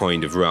that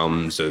kind of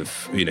realms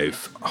of, you know,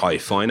 high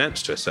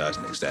finance to a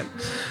certain extent,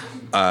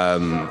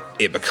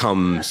 it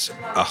becomes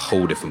a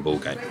whole different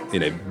ballgame. You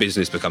know,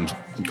 business becomes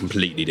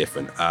completely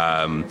different.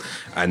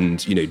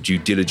 And, you know, due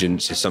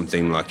diligence is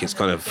something like, it's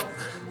kind of,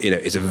 you know,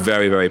 it's a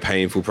very, very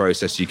painful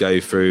process you go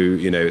through.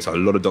 You know, it's a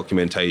lot of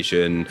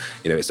documentation.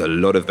 You know, it's a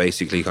lot of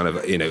basically kind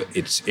of, you know,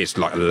 it's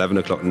like 11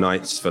 o'clock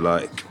nights for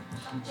like,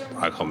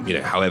 you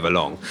know, however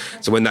long.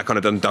 So when that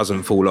kind of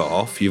doesn't fall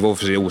off, you've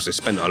obviously also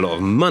spent a lot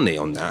of money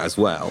on that as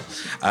well.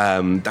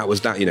 You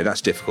know,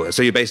 that's difficult.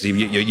 So you're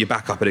basically you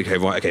back up and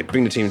okay,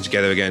 bring the team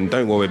together again.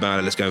 Don't worry about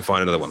it. Let's go and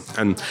find another one.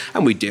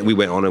 And we did. We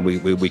went on and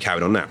we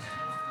carried on that.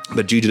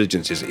 But due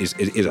diligence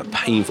is a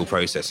painful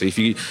process. So if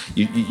you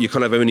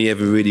kind of only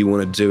ever really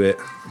want to do it,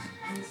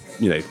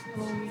 you know,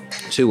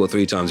 2 or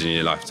 3 times in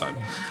your lifetime.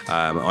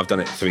 I've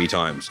done it 3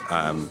 times.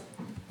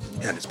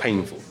 and it's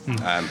painful.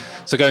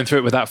 So going through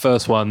it with that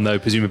first one, though,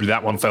 presumably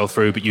that one fell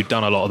through, but you'd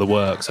done a lot of the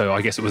work. So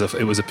I guess it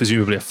was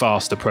presumably a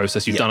faster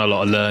process. You've done a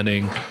lot of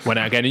learning, went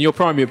out again, and your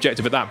primary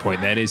objective at that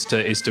point then is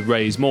to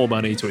raise more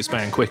money to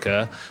expand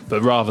quicker.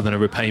 But rather than a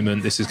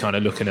repayment, this is kind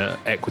of looking at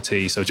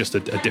equity. So just a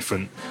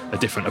different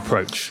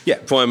approach.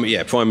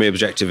 Primary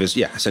objective is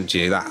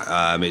essentially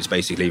that. It's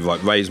basically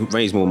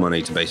raise more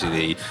money to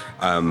basically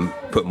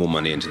put more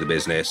money into the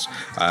business.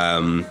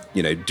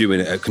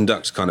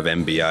 Conduct kind of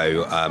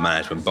MBO,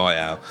 management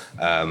buyout,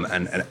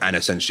 and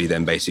essentially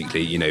then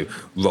basically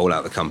roll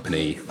out the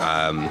company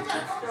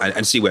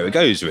and see where it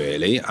goes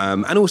really.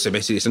 And also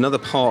basically it's another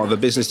part of a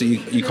business that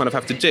you kind of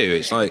have to do.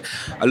 It's like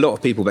a lot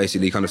of people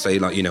basically kind of say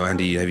like,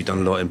 Andy, have you done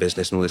a lot in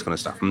business and all this kind of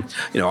stuff? And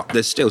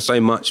there's still so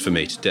much for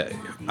me to do,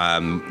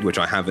 which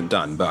I haven't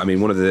done. But I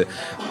mean,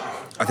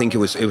 I think it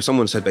was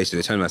someone said basically,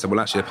 they turned around and said, well,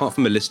 actually, apart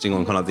from a listing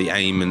on kind of the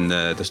AIM and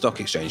the stock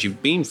exchange,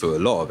 you've been through a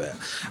lot of it.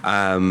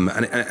 And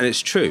it's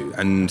true.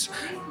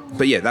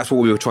 But that's what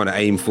we were trying to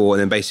aim for.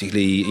 And then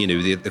basically,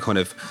 the kind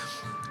of,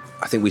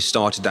 I think we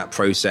started that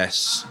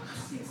process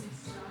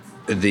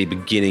at the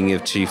beginning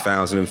of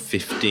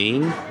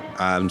 2015.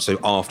 So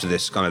after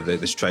this kind of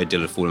this trade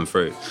deal had fallen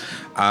through.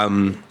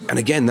 And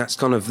again, that's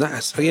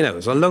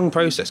it's a long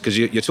process because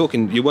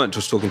you weren't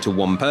just talking to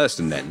one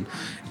person then.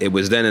 It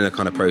was then in a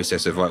kind of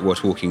process of like we're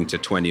talking to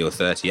 20 or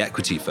 30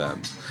 equity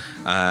firms.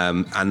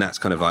 And that's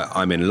kind of like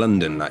I'm in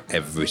London like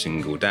every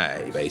single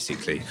day,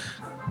 basically,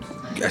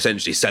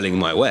 essentially selling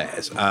my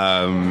wares.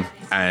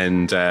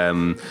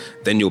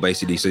 Then you're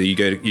basically, so you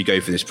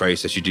go for this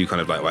process, you do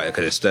kind of like, right,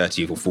 okay, there's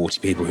 30 or 40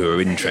 people who are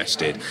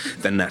interested.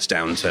 Then that's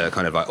down to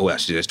kind of like, oh,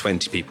 actually there's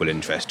 20 people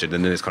interested.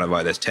 And then it's kind of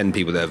like, there's 10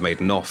 people that have made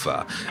an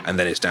offer. And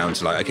then it's down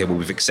to like, okay, well,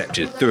 we've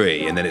accepted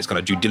 3. And then it's kind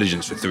of due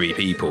diligence for 3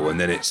 people. And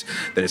then it's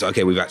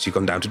okay, we've actually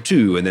gone down to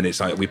 2. And then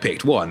it's like, we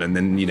picked 1. And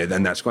then,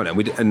 then that's gone.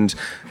 And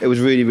it was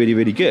really, really,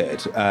 really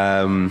good.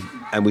 And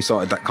we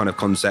started that kind of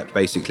concept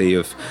basically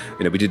of,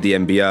 we did the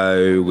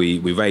MBO, we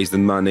raised the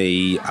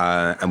money,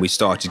 and we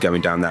started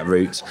going down that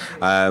route.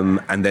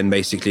 And then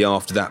basically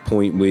after that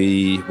point,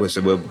 we're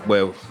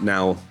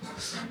now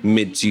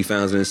mid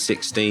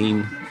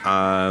 2016,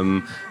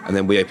 and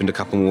then we opened a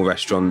couple more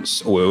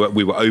restaurants, or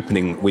we were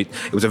opening.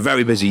 It was a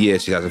very busy year,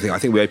 2015. I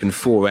think we opened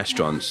 4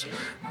 restaurants,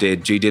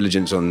 did due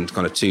diligence on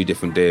kind of 2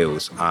 different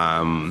deals,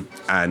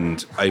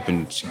 and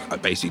opened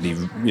basically,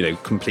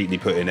 completely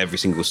put in every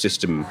single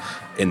system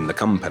in the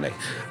company.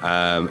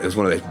 It was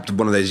one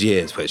of those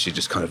years where it's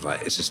just kind of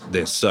like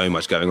there's so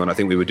much going on. I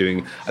think it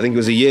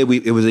was a year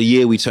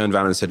we turned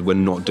around and said we're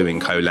not doing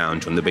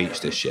co-lounge on the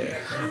beach this year,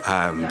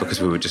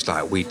 because we were just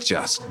like we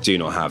just do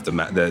not have the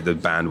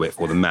bandwidth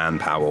or the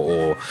manpower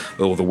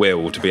or the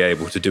will to be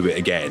able to do it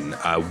again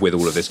with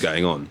all of this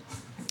going on.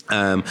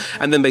 And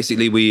then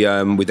basically we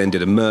then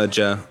did a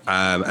merger,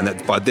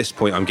 and by this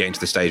point I'm getting to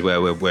the stage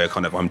where we're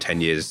kind of I'm 10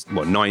 years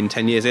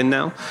in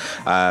now.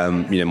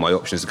 My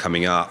options are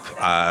coming up.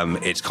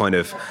 It's kind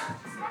of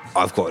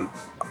I've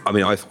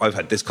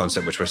had this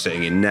concept which we're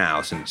sitting in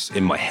now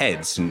in my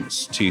head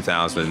since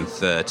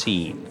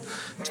 2013,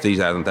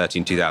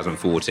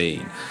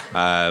 2014,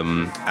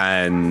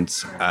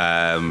 and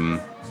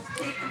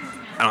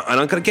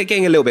I'm kind of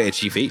getting a little bit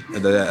itchy feet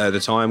at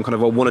the time. Kind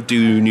of, I want to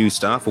do new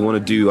stuff. I want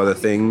to do other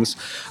things,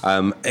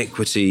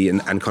 equity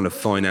and kind of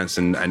finance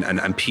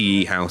and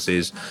PE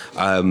houses.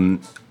 I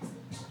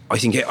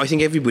think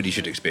everybody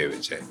should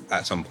experience it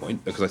at some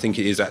point, because I think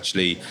it is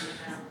actually,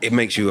 it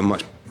makes you a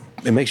much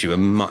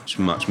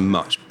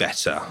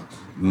better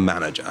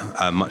manager,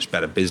 a much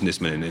better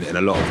businessman in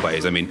a lot of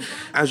ways. I mean,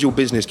 as your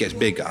business gets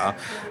bigger,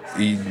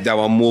 there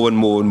are more and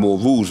more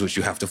rules which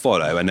you have to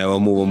follow, and there are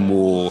more and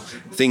more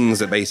things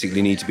that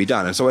basically need to be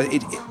done. And so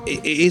it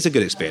is a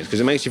good experience because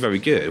it makes you very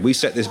good. We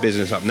set this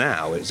business up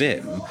now at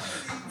Zim,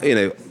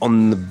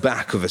 on the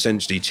back of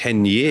essentially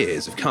 10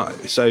 years of Co.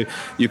 So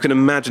you can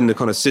imagine the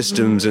kind of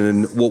systems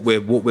and what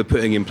we're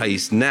putting in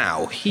place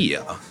now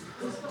here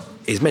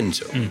is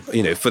mental,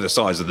 for the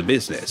size of the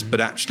business. But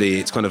actually,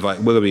 it's kind of like,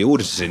 we're going to be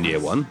auditors in year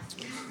 1.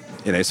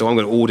 So I'm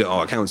going to audit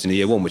our accounts in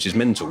year 1, which is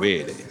mental,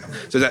 really.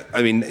 So that,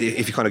 I mean,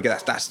 if you kind of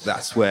get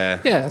that's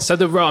where. Yeah. So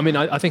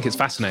I think it's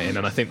fascinating,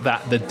 and I think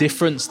that the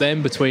difference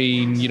then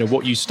between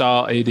what you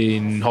started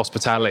in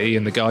hospitality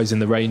and the guys in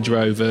the Range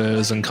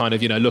Rovers and kind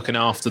of looking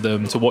after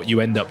them to what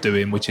you end up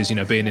doing, which is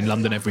being in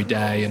London every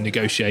day and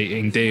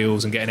negotiating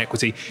deals and getting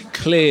equity.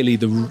 Clearly,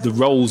 the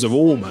roles are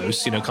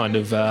almost kind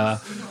of.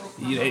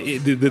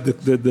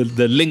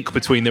 The link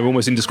between them are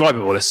almost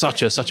indescribable. There's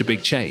such a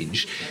big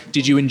change.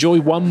 Did you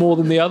enjoy one more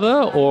than the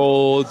other,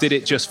 or did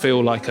it just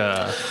feel like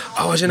a?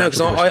 I don't know,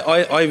 because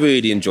I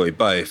really enjoy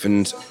both,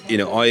 and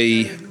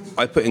I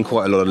put in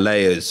quite a lot of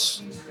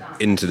layers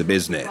into the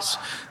business.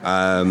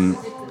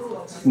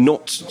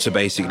 not to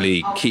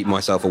basically keep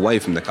myself away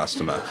from the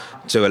customer,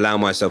 to allow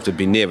myself to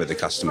be nearer the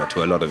customer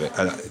to a lot of it,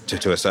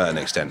 to a certain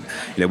extent.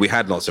 We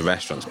had lots of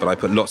restaurants, but I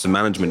put lots of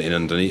management in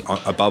underneath,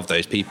 above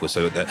those people,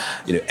 so that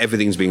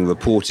everything's being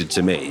reported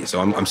to me. So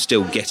I'm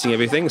still getting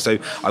everything. So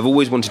I've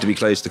always wanted to be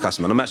close to the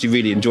customer, and I'm actually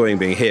really enjoying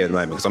being here at the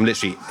moment, because I'm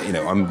literally,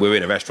 we're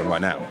in a restaurant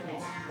right now.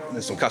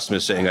 There's some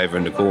customers sitting over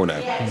in the corner,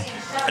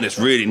 and it's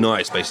really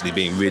nice basically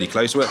being really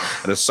close to it.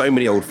 And there's so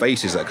many old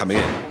faces that are coming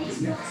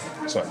in.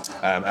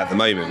 At the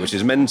moment, which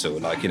is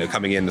mental.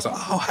 Coming in, it's like,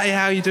 oh, hey,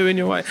 how you doing?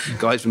 You're right.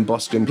 Guys from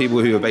Boston, people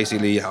who are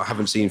basically I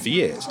haven't seen for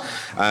years.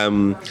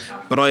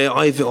 But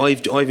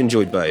I've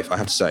enjoyed both, I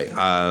have to say.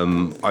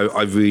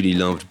 I really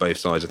loved both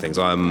sides of things.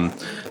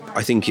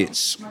 I think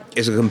it's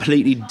a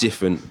completely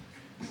different.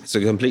 It's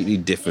a completely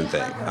different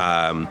thing.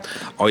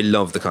 I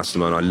love the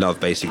customer, and I love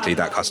basically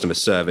that customer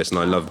service, and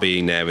I love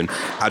being there. And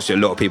actually, a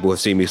lot of people have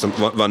seen me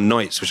run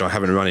nights, which I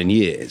haven't run in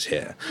years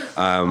here.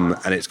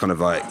 And it's kind of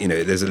like,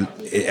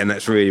 and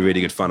that's really,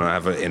 really good fun. And I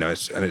have and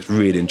it's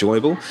really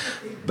enjoyable.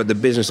 But the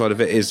business side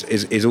of it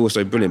is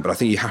also brilliant. But I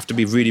think you have to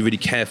be really, really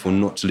careful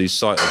not to lose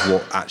sight of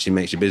what actually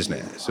makes your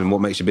business. And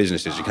what makes your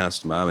business is your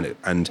customer,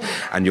 and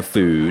your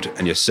food,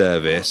 and your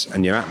service,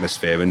 and your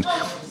atmosphere. And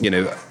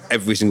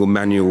every single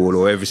manual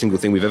or every single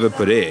thing we've ever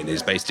put in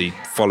is basically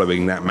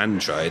following that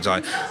mantra. It's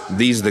like,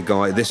 these are the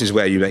guys, this is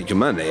where you make your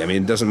money. I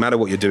mean, it doesn't matter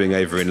what you're doing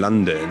over in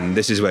London,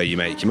 this is where you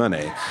make your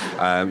money.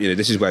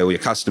 This is where all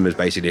your customers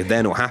basically, if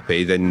they're not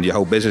happy, then your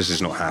whole business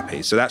is not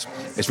happy. So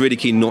it's really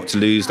key not to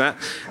lose that.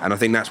 And I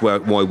think that's why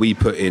we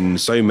put in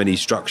so many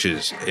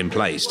structures in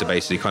place to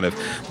basically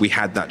we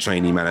had that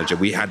trainee manager,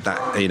 we had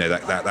that,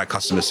 that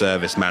customer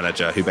service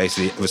manager who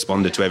basically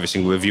responded to every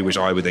single review, which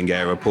I would then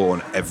get a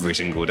report on every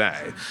single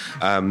day.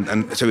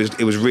 And so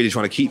it was really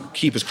trying to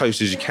keep as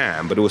close as you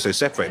can, but also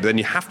separate. But then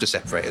you have to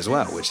separate as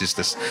well, which is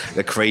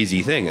the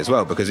crazy thing as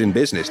well. Because in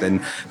business,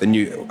 then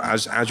you,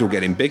 as you're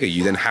getting bigger,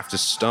 you then have to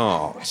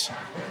start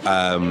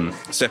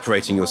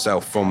separating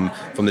yourself from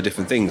the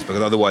different things,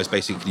 because otherwise,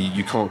 basically,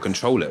 you can't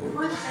control it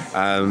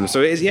all.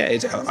 So it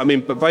is,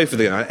 but both of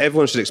them,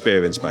 everyone should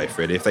experience both,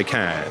 really, if they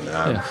can.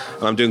 And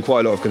I'm doing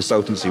quite a lot of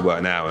consultancy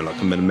work now, and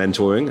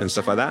mentoring and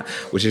stuff like that,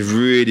 which is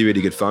really,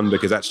 really good fun,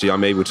 because actually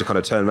I'm able to kind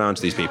of turn around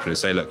to these people and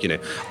say, look,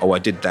 oh, I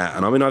did that.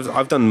 And I mean,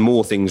 I've done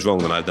more things wrong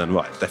than I've done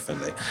right,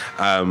 definitely.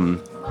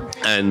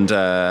 And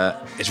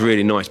it's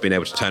really nice being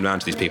able to turn around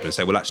to these people and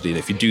say, well, actually,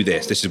 if you do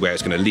this, this is where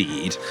it's going to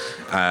lead.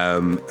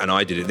 And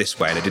I did it this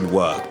way and it didn't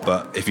work.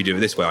 But if you do it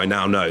this way, I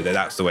now know that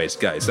that's the way to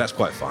go. So that's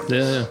quite fun.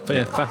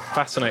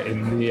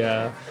 Fascinating,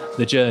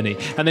 the journey.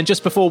 And then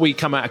just before we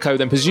come out of Co,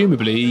 then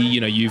presumably,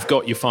 you've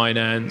got your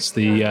finance,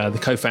 the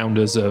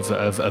co-founders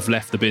have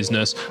left the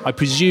business. I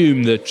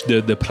presume that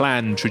the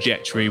planned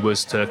trajectory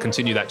was to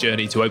continue that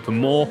journey to open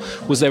more.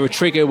 Was there a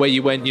trigger where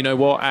you went,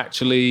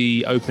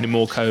 actually opening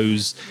more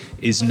Co's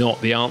is not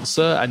the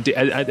answer? And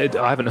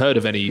I haven't heard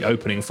of any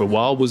opening for a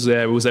while. Was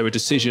there a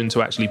decision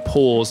to actually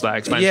pause that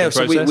expansion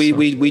process? So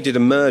we did a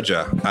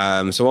merger.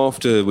 So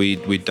after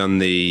we'd done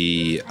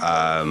the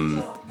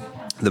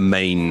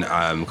main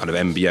kind of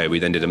MBO, we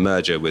then did a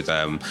merger with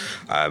some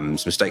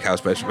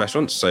steakhouse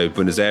restaurants, so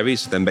Buenos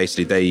Aires. Then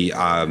basically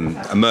a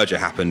merger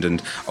happened,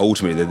 and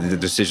ultimately the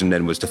decision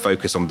then was to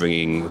focus on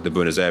bringing the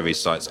Buenos Aires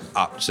sites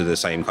up to the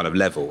same kind of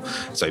level.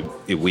 So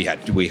we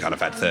kind of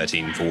had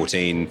 13,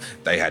 14,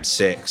 they had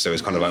 6, so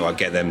it's kind of like, I'll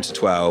get them to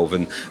 12.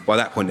 And by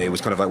that point it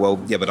was kind of like,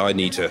 well, yeah, but I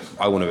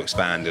want to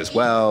expand as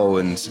well,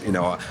 and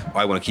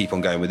I want to keep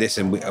on going with this,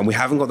 and we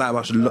haven't got that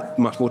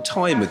much more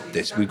time with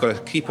this. We've got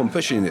to keep on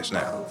pushing this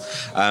now.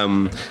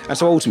 And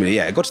so ultimately,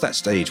 it got to that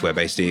stage where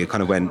basically it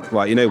kind of went,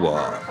 right, you know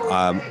what,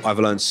 I've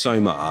learned so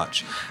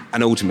much,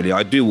 and ultimately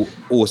I've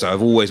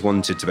always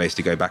wanted to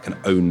basically go back and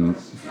own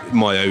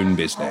my own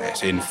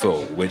business in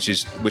full, which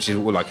is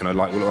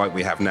like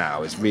we have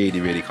now. It's really,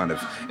 really kind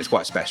of, it's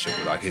quite special,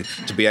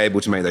 to be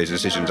able to make those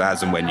decisions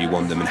as and when you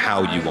want them and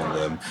how you want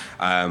them.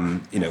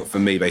 For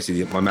me,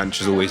 basically, my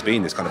mantra's always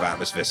been this kind of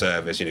atmosphere,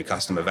 service,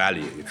 customer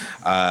value.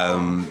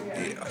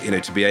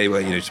 To be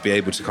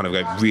able to kind of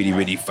go really,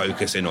 really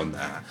focus in on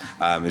that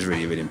is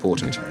really, really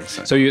important to me.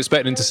 So you're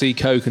expecting to see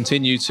Co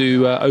continue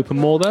to open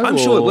more though? I'm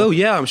sure it will.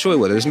 Yeah, I'm sure it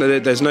will.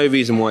 There's no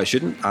reason why it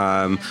shouldn't.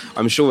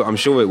 I'm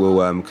sure it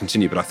will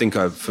continue. But I think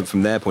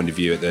from their point of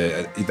view,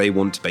 they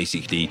want to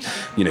basically,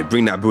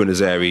 bring that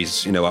Buenos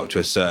Aires, up to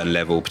a certain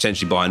level,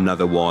 potentially buy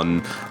another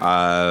one,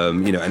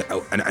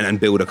 and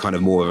build a kind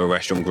of more of a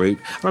restaurant group.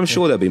 And I'm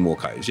sure there'll be more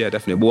Co's. Yeah,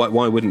 definitely.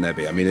 Why wouldn't there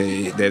be? I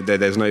mean,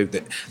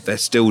 they're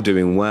still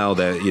doing well.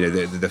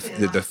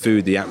 The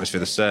food, the atmosphere,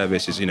 the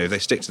service is, they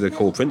stick to the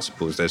core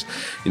principles.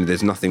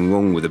 There's nothing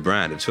wrong with the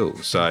brand at all.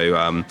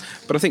 So,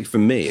 but I think for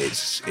me,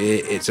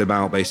 it's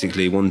about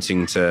basically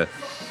wanting to.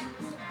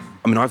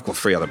 I mean, I've got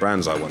 3 other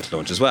brands I want to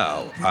launch as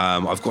well.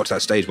 I've got to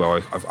that stage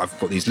where I've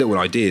got these little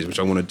ideas which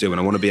I want to do, and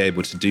I want to be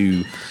able to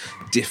do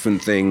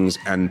different things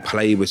and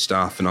play with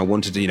stuff. And I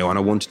wanted to,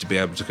 be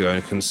able to go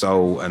and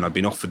consult. And I've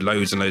been offered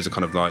loads and loads of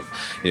kind of like,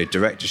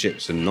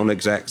 directorships and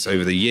non-execs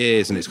over the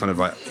years. And it's kind of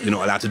like, you're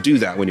not allowed to do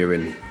that when you're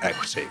in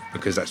equity,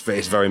 because it's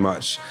very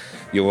much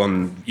you're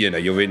in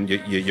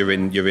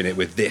it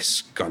with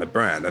this kind of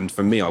brand. And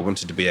for me, I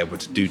wanted to be able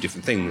to do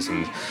different things.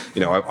 And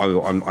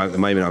I'm at the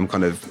moment, I'm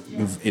kind of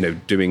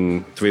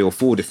doing 3 or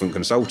 4 different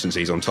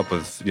consultancies on top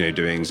of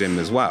doing Zim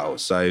as well.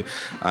 So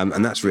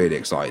and that's really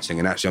exciting.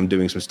 And actually, I'm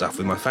doing some stuff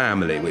with my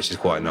family, which is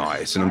quite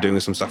nice. And I'm doing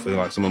some stuff with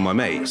like some of my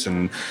mates,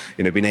 and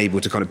being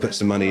able to kind of put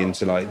some money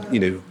into like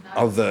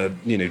other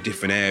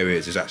different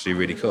areas is actually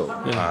really cool.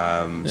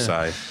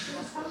 So.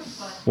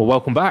 Well,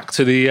 welcome back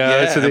to the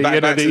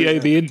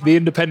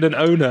independent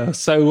owner.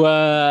 So,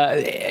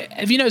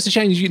 have you noticed a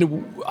change?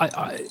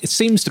 It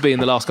seems to be in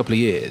the last couple of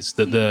years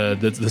that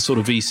the sort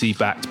of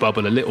VC-backed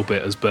bubble a little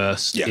bit has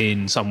burst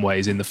in some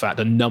ways. In the fact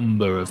a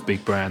number of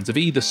big brands have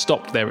either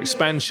stopped their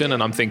expansion,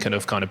 and I'm thinking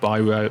of kind of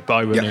Byron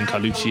and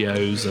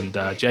Carluccio's and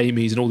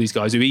Jamie's and all these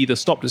guys who either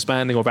stopped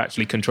expanding or have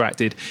actually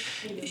contracted.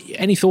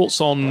 Any thoughts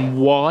on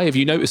why? Have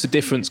you noticed a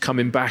difference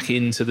coming back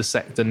into the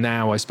sector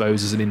now, I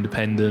suppose, as an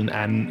independent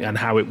and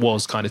how it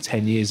was kind of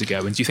 10 years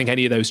ago? And do you think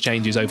any of those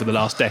changes over the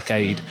last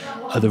decade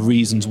are the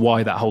reasons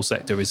why that whole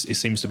sector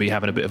seems to be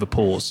having a bit of a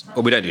pause?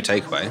 Well, we don't do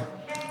takeaway.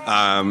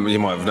 You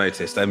might have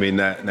noticed. I mean,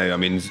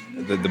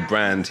 the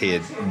brand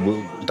here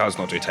does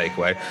not do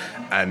takeaway,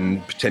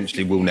 and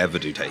potentially will never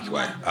do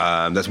takeaway.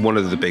 That's one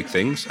of the big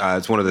things.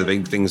 It's one of the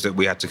big things that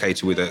we had to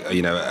cater with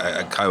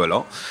a Co a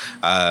lot.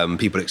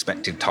 People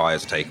expected Thai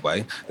as a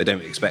takeaway. They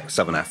don't expect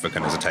Southern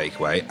African as a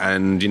takeaway,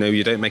 and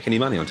you don't make any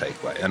money on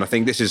takeaway. And I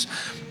think this is.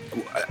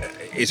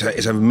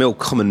 It's a real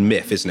common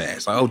myth, isn't it?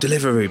 It's like,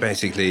 Deliveroo,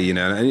 basically,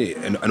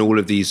 and all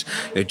of these,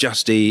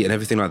 Just Eat and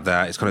everything like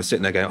that. It's kind of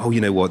sitting there going, you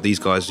know what, these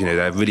guys,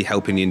 they're really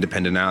helping the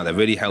independent out. They're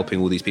really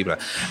helping all these people out.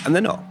 And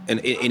they're not in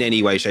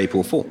any way, shape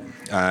or form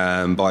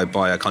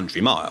by a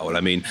country mile. I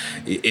mean,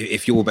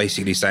 if you're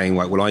basically saying,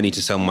 well, I need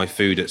to sell my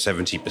food at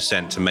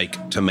 70%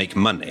 to make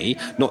money,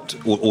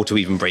 or to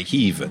even break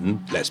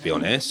even, let's be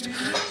honest,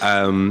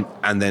 and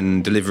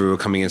then Deliveroo are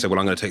coming in and say, well,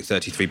 I'm going to take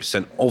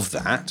 33% of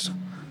that.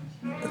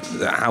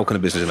 How can a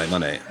business make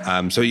money?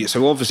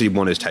 So obviously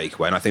one is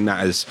takeaway, and I think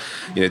that is,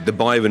 the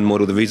Byron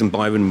model. The reason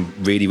Byron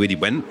really, really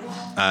went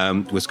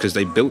was because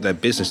they built their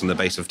business on the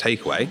base of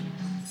takeaway.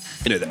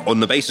 On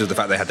the basis of the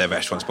fact they had their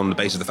restaurants, but on the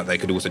basis of the fact they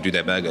could also do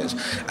their burgers.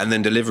 And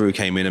then Deliveroo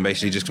came in and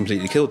basically just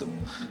completely killed them.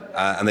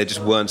 And they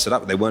just weren't set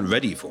up. They weren't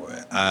ready for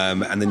it.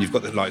 And then you've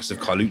got the likes of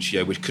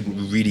Carluccio, which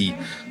couldn't really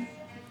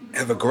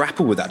ever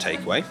grapple with that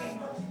takeaway.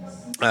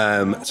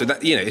 So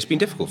that, it's been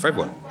difficult for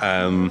everyone.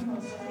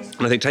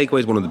 And I think takeaway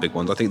is one of the big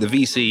ones. I think the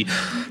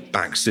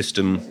VC-backed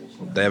system,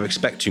 they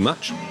expect too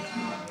much.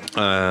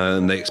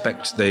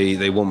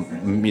 They want,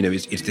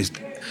 it's this,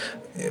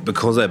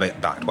 because they're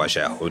backed by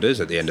shareholders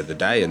at the end of the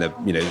day, and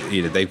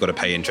they've got to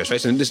pay interest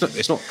rates. And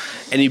it's not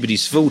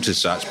anybody's fault as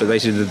such, but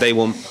basically they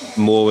want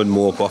more and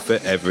more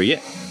profit every year,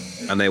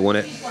 and they want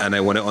it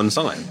on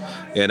time.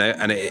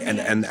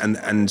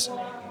 And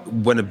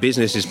when a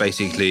business is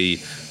basically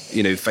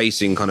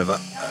facing kind of a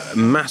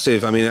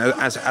massive,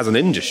 as an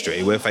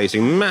industry, we're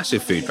facing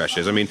massive food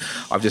pressures.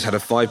 I've just had a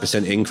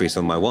 5% increase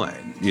on my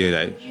wine,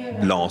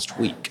 last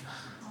week.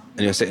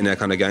 And you're sitting there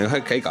kind of going,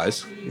 okay,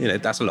 guys,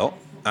 that's a lot.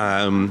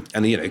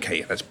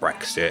 Okay, that's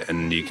Brexit,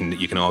 and you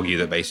can argue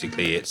that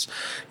basically it's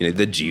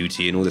the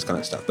duty and all this kind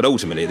of stuff. But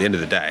ultimately, at the end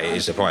of the day,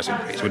 it's a price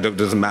increase. It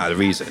doesn't matter the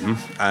reason.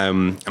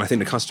 And I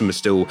think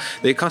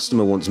the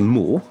customer wants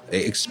more.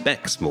 It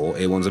expects more.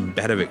 It wants a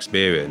better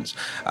experience,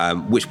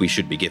 which we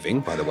should be giving,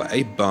 by the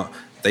way. But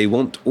they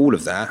want all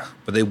of that,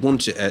 but they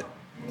want it at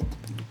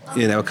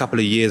a couple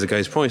of years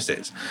ago's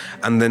prices,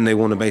 and then they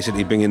want to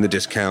basically bring in the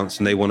discounts,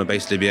 and they want to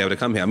basically be able to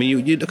come here.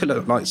 You look at the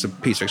likes of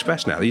Pizza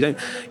Express now. You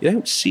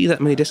don't see that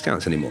many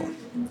discounts anymore.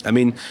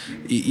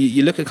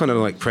 You look at kind of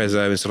like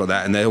Prezzo and stuff like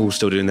that, and they're all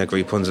still doing their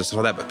Groupons and stuff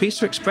like that. But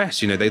Pizza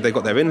Express, they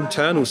got their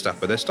internal stuff,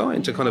 but they're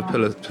starting to kind of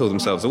pull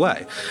themselves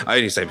away. I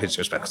only say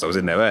Pizza Express because I was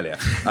in there earlier,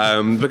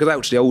 because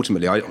actually,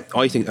 ultimately,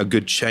 I think a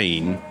good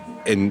chain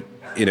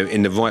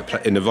in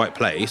the right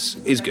place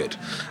is good.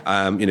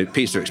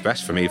 Pizza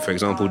Express for me, for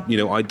example,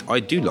 I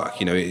do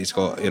like, it's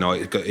got,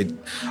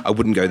 I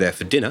wouldn't go there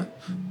for dinner,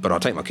 but I'll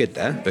take my kid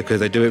there because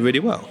they do it really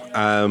well.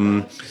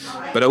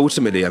 But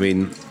ultimately,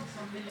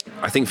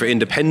 I think for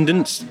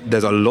independents,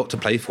 there's a lot to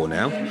play for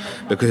now,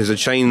 because the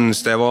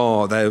chains they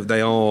are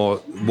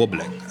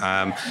wobbling.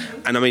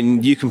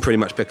 And you can pretty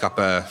much pick up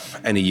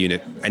any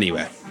unit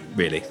anywhere,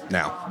 really,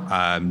 now.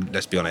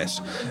 Let's be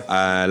honest.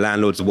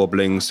 Landlords are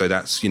wobbling, so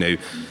that's,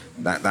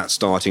 that's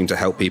starting to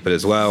help people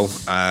as well.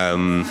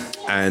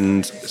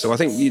 And so I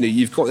think,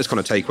 you've got this kind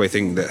of takeaway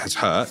thing that has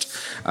hurt.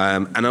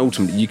 And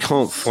ultimately, you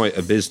can't fight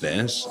a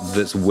business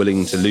that's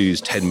willing to lose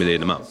 10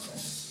 million a month.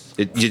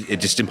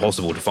 It's just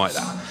impossible to fight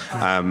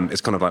that. It's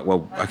kind of like,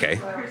 well,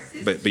 okay,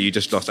 but you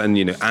just lost, and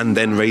and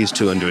then raised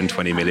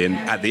 220 million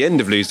at the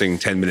end of losing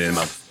 10 million a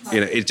month.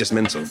 It's just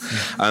mental.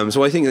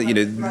 So I think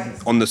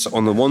that on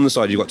the one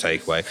side you've got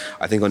takeaway.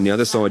 I think on the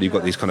other side you've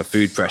got these kind of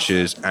food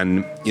pressures,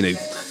 and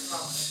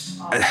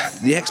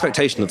the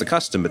expectation of the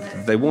customer,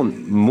 they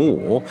want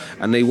more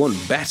and they want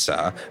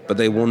better, but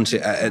they want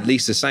it at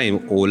least the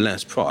same or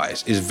less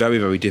price, is very,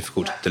 very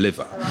difficult to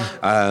deliver.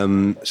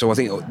 So I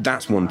think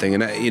that's one thing.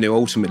 And,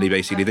 ultimately,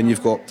 basically, then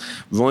you've got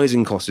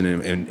rising costs in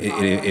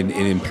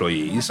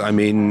employees. I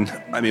mean,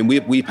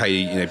 we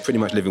pay, pretty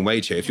much living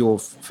wage here. If you're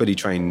fully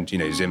trained,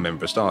 Zim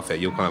member of staff here,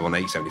 you're kind of on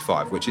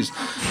 $8.75, which is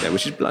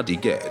bloody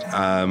good.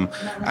 And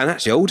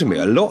actually,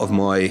 ultimately, a lot of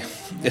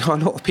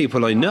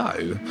people I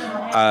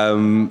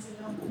know,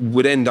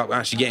 would end up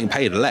actually getting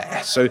paid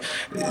less. So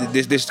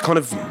this kind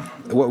of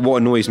what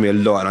annoys me a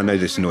lot, and I know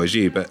this annoys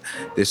you, but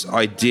this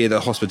idea that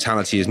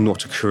hospitality is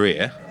not a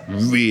career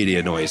really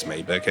annoys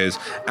me, because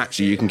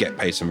actually you can get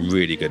paid some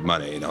really good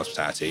money in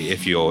hospitality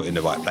if you're in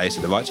the right place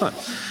at the right time.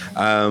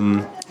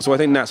 So I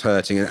think that's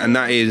hurting, and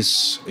that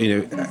is,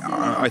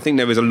 I think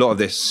there is a lot of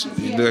this.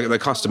 The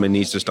customer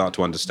needs to start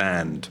to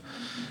understand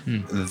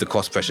the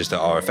cost pressures that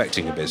are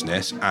affecting a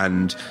business,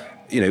 and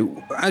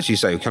as you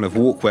say, kind of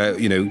walk where,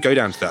 go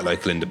down to that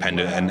local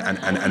independent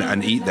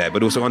and eat there,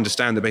 but also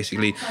understand that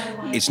basically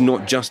it's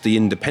not just the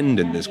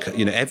independent. There's,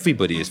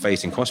 everybody is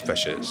facing cost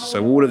pressures.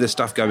 So all of this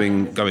stuff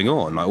going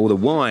on, like all the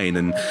wine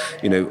and,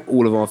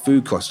 all of our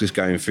food costs is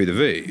going through the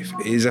roof,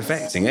 is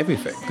affecting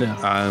everything.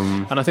 Yeah.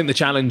 And I think the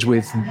challenge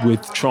with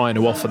trying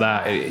to offer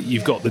that,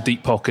 you've got the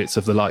deep pockets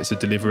of the likes of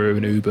Deliveroo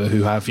and Uber,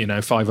 who have,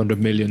 $500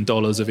 million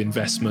of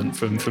investment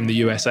from the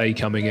USA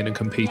coming in and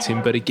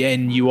competing. But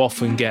again, you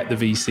often get the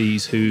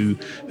VCs who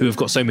have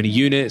got so many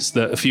units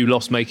that a few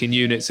loss-making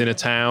units in a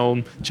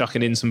town,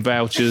 chucking in some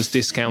vouchers,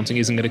 discounting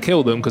isn't going to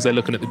kill them because they're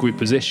looking at the group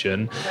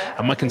position.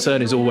 And my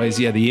concern is always,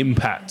 the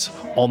impact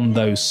on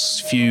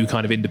those few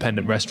kind of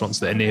independent restaurants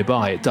that are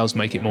nearby. It does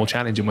make it more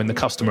challenging when the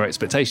customer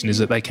expectation is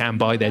that they can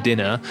buy their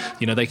dinner,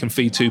 they can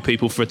feed two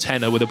people for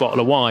 £10 with a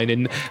bottle of wine,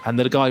 and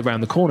the guy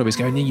around the corner is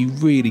going, you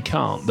really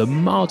can't. The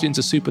margins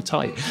are super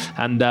tight.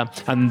 And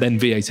then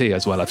VAT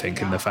as well, I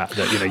think, in the fact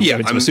that, you go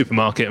into a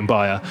supermarket and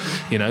buy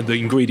the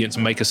ingredients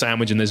and make a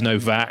sandwich and there's no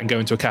VAT, and go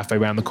into a cafe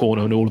around the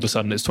corner and all of a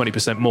sudden it's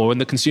 20% more, and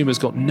the consumer's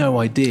got no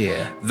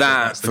idea.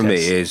 That for me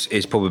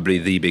is probably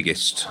the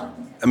biggest.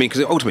 I mean,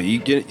 because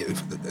ultimately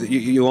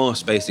you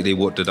asked basically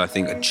what did I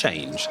think had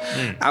changed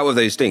out of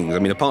those things. I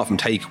mean, apart from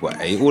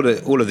takeaway,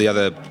 all of the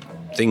other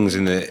things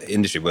in the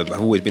industry have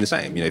always been the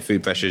same.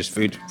 Food pressures,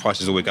 food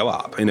prices always go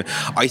up.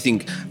 I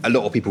think a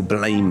lot of people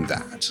blame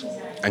that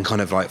and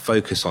kind of like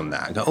focus on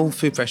that and go,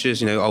 food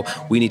pressures,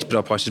 we need to put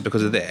our prices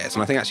because of this.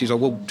 And I think actually it's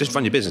like, well, just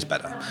run your business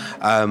better.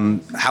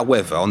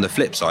 However, on the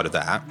flip side of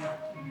that,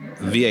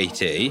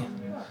 VAT,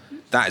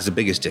 that is the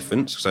biggest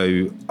difference.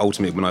 So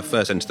ultimately, when I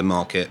first entered the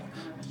market,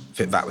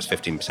 VAT was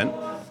 15%.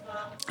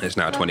 It's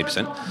now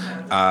 20%.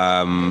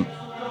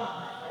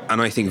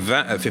 And I think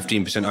VAT at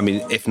 15%, I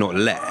mean, if not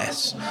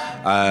less,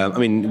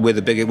 we're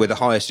the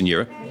highest in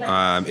Europe.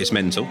 It's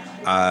mental.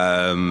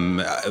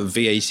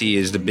 VAT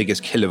is the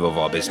biggest killer of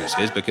our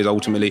businesses because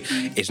ultimately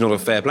it's not a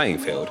fair playing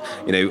field.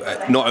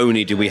 Not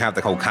only do we have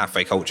the whole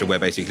cafe culture where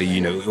basically,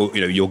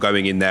 you're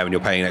going in there and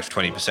you're paying an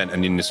extra 20%,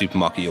 and in the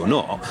supermarket you're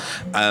not.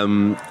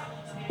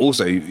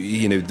 Also,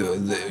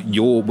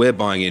 we're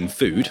buying in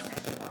food,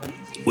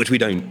 which we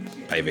don't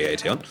pay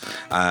VAT on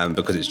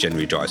because it's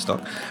generally dry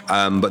stock,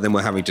 but then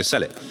we're having to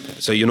sell it.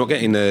 So you're not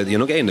getting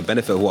the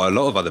benefit of what a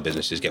lot of other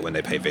businesses get when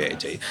they pay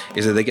VAT,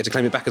 is that they get to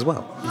claim it back as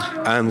well.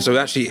 So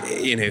actually,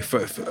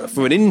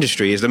 for an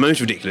industry, is the most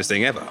ridiculous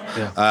thing ever,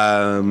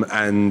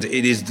 and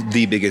it is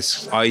the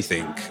biggest, I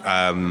think.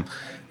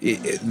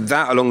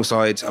 That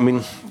alongside,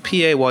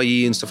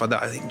 PAYE and stuff like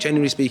that. I think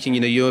generally speaking,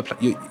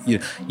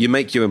 you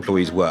make your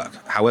employees work.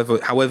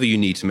 However you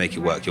need to make it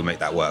work, you'll make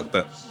that work.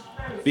 But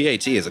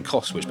VAT is a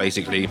cost, which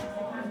basically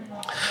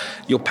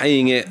you're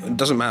paying it. It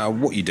doesn't matter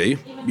what you do.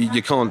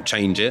 You can't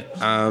change it.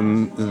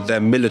 They're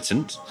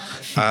militant.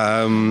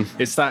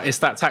 It's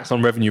that tax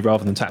on revenue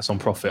rather than tax on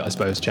profit, I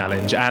suppose,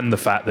 challenge, and the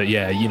fact that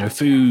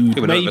food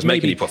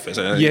maybe any profits.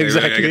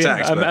 Exactly.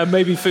 And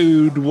maybe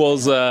food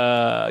was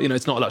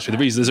it's not a luxury.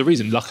 There's a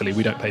reason. Luckily,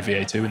 we don't pay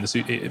VAT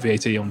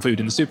on food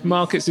in the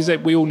supermarkets. Is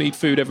that we all need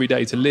food every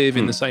day to live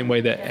in the same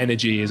way that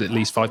energy is at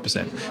least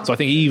 5%. So I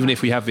think even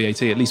if we have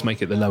VAT, at least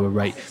make it the lower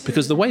rate,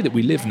 because the way that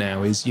we live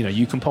now is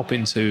you can pop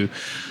into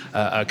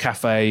a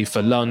cafe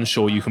for lunch,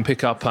 or you can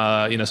pick up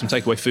some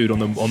takeaway food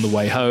on the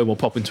way home, or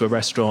pop into a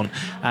restaurant,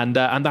 and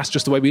that's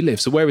just the way we live.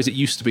 So whereas it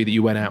used to be that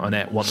you went out and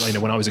ate once,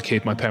 when I was a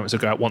kid, my parents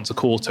would go out once a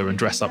quarter and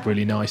dress up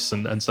really nice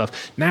and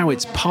stuff. Now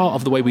it's part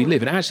of the way we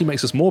live, and it actually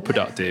makes us more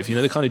productive.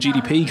 The kind of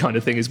GDP kind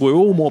of thing is we're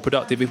all more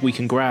productive if we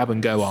can grab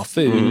and go our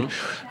food,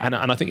 and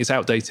I think it's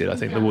outdated. I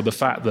think the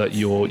fact that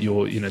you're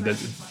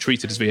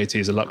treated as VAT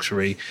as a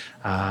luxury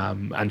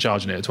and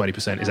charging it at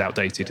 20% is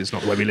outdated. It's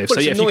not the way we live.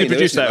 Well, so if you could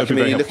reduce that, it would be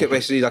very you helpful. look at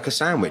basically like a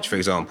sandwich, for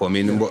example.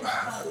 You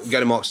go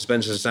to Marks and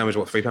Spencer's, a sandwich,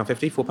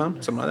 £3.50, £4,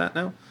 something like that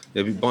now.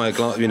 You buy a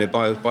glass,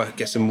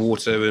 get some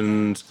water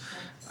and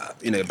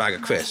a bag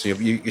of crisps.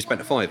 You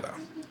spent £5,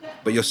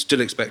 but you're still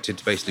expected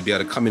to basically be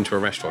able to come into a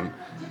restaurant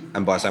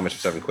and buy a sandwich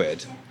for £7,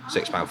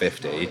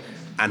 £6.50,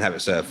 and have it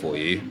served for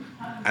you.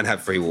 and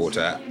have free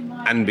water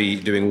and be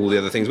doing all the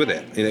other things with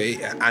it,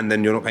 and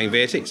then you're not paying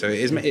VAT. So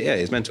it's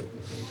mental.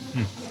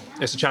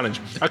 It's a challenge.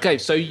 Okay,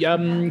 so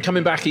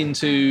coming back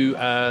into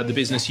the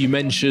business, you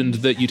mentioned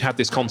that you'd had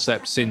this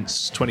concept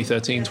since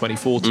 2013,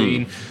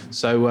 2014.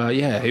 So,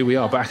 here we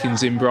are back in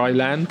Zimbri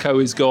land. Co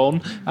is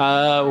gone.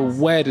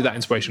 Where did that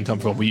inspiration come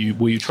from? Were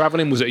you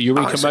travelling? Was it a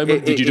eureka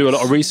moment? Did you do a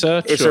lot of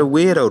research? It's a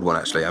weird old one,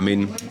 actually. I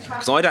mean,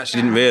 because I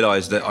actually didn't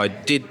realise that I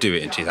did do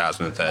it in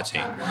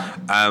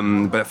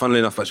 2013. But funnily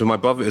enough, actually,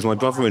 it was my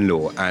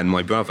brother-in-law and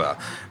my brother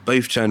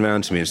both turned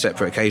around to me on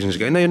separate occasions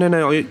and go,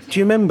 no. Do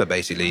you remember,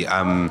 basically...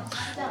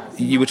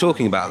 you were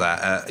talking about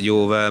that at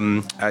your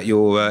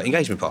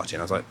engagement party,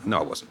 and I was like, no,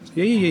 I wasn't.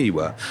 Yeah, you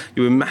were.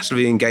 You were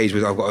massively engaged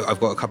with. I've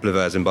got a couple of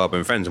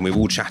Zimbabwean friends, and we were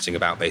all chatting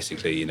about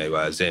basically,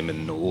 Zim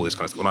and all this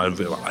kind of stuff. And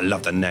I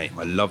love that name.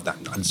 I love that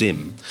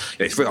Zim.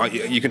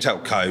 You can tell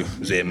Co,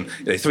 Zim.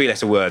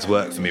 3-letter words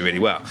work for me really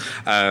well.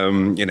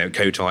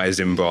 Kotai,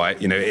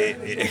 Zimbri.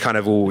 It kind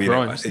of all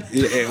rhymes.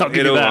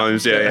 It all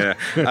rhymes. Yeah.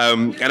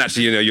 And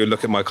actually, you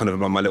look at my kind of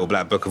my little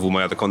black book of all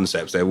my other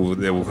concepts. They all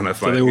kind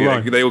of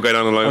like, they all go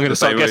down the line. I'm going to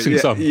start guessing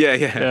some.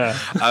 Yeah.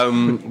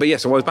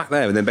 So I was back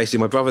there, and then basically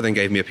my brother then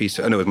gave me it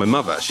was my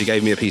mother. She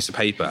gave me a piece of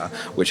paper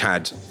which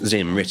had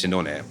Zim written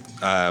on it,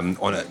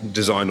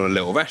 designed on a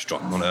little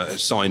restaurant,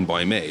 signed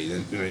by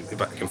me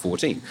back in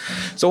 2014.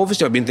 So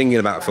obviously I've been thinking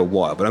about it for a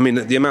while, but I mean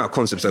the amount of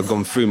concepts that have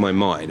gone through my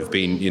mind have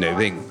been,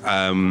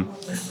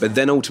 but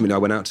then ultimately I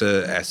went out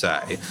to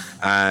SA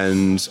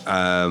and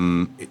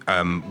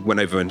went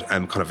over and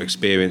kind of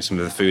experienced some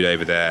of the food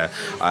over there.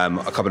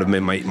 A couple of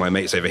my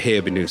mates over here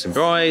have been doing some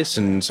rice,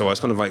 and so I was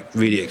kind of like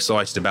really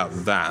excited about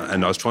that,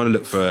 and I was trying to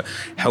look for a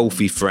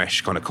healthy,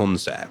 fresh kind of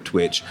concept,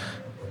 which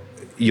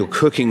you're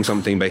cooking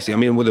something basically. I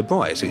mean, with a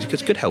braai, so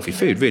it's good, healthy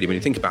food, really. When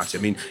you think about it,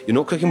 I mean, you're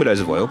not cooking with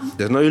loads of oil.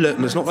 There's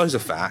not loads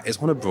of fat. It's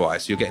on a braai,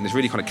 so you're getting this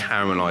really kind of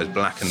caramelized,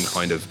 blackened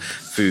kind of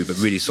food, but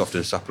really soft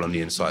and supple on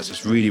the inside. So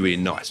it's really, really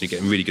nice, and you're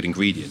getting really good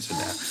ingredients in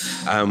there.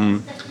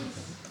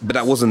 But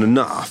that wasn't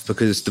enough,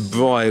 because the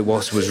braai,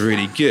 whilst was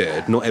really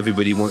good, not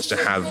everybody wants to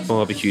have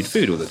barbecued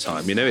food all the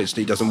time.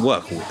 It doesn't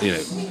work. And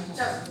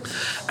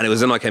it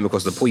was then I came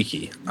across the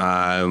poiki,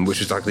 which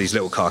was like these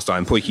little cast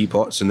iron poiki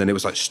pots, and then it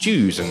was like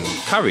stews and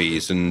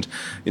curries, and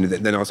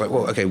then I was like,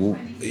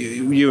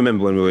 you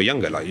remember when we were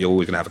younger, like you're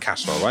always going to have a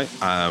casserole, right?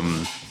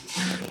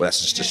 Well,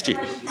 that's just a stew.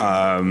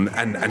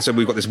 And so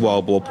we've got this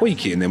wild boar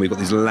poiki, and then we've got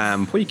these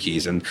lamb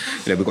poikis, and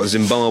we've got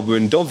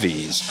Zimbabwean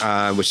dovies,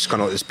 which is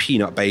kind of like this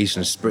peanut-based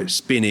and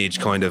spinach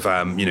kind of,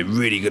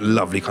 really good,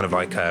 lovely kind of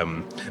like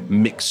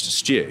mixed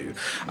stew,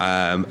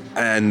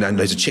 and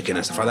loads of chicken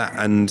and stuff like that.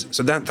 And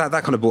so that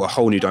kind of brought a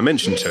whole new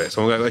dimension to it.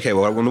 So I'm going, okay,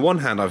 well, on the one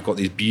hand, I've got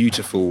these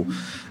beautiful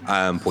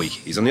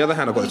poikis. On the other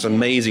hand, I've got this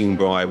amazing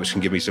braai, which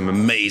can give me some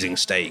amazing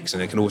steaks,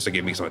 and it can also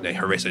give me some like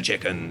harissa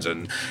chickens,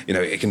 and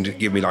it can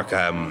give me like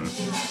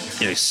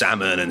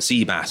salmon and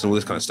sea bass and all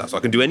this kind of stuff. So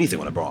I can do anything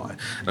on a braai. And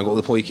I've got all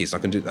the poikis, so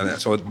I can do.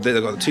 And so I've got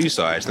the two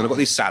sides. Then I've got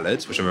these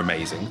salads, which are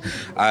amazing.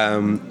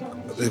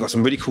 They've got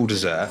some really cool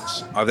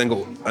desserts. I've then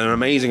got an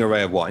amazing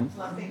array of wine.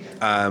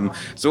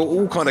 So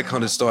all kind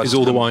of started. Is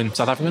all the wine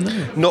South African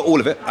though? Not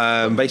all of it.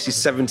 Basically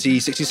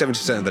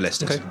 70% of the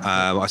list is. Okay.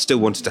 I still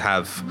wanted to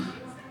have.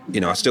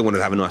 I still wanted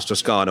to have a nice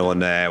Toscano on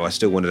there. I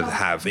still wanted to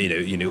have,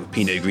 Pinot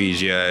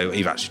Grigio.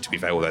 Even actually, to be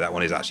fair, although that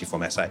one is actually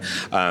from SA.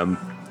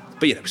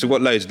 But so we've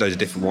got loads of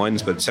different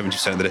wines, but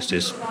 70% of the list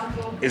is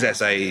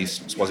SA,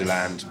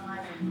 Swaziland,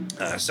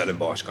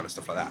 Stellenbosch, kind of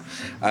stuff like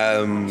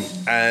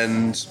that.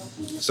 And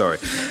sorry,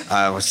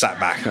 I sat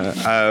back.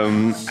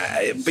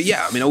 But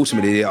yeah, I mean,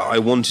 ultimately, I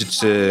wanted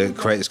to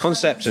create this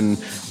concept, and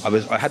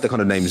I had the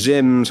kind of name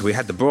Zim. So we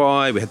had the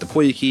braai, we had the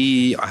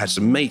poiki. I had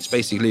some mates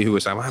basically who were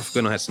South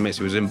African. I had some mates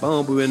who were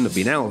Zimbabwean. I've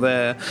been out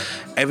there.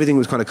 Everything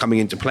was kind of coming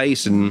into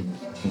place, and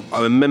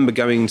I remember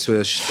going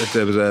to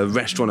there was a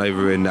restaurant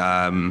over in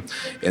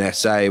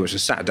SA, which I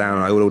sat down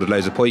and I ordered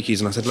loads of poikis,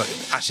 and I said, look,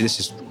 actually, this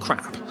is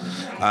crap.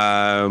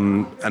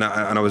 And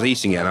I was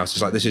eating it, and I was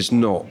just like, this is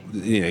not,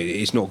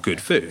 it's not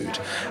good food.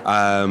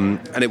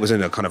 And it was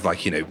in a kind of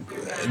like,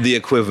 the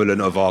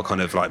equivalent of our kind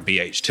of like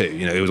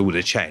BH2, it was all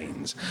the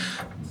chains.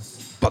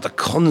 But the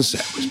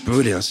concept was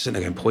brilliant. I was sitting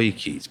there going,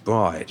 poikis,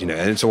 braai,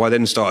 and so I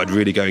then started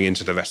really going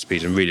into the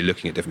recipes and really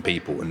looking at different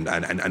people and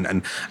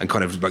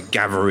kind of like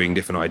gathering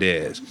different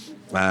ideas.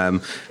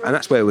 And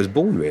that's where it was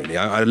born, really.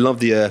 I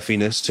love the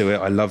earthiness to it.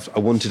 I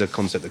wanted a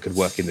concept that could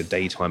work in the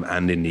daytime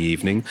and in the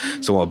evening.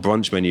 So our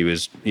brunch menu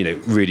is,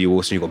 really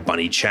awesome. You've got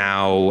bunny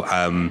chow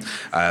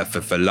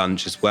for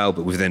lunch as well.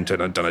 But we've then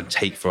done a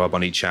take for our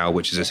bunny chow,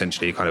 which is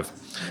essentially kind of,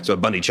 so a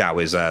bunny chow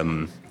is,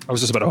 I was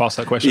just about to ask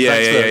that question. Yeah.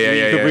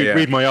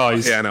 Read my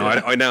eyes. Yeah, no,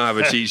 I now have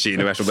a cheat sheet in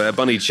the restaurant, but a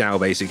bunny chow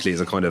basically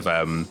is a kind of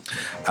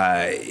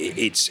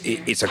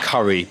it's a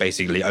curry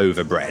basically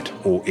over bread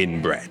or in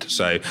bread.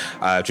 So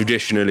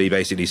traditionally,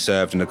 basically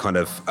served in a kind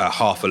of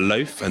half a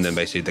loaf, and then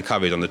basically the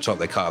curry's on the top.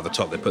 They cut out the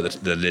top, they put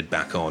the lid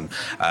back on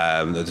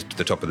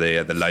the top of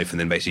the loaf, and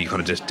then basically you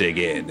kind of just dig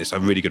in. It's a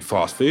really good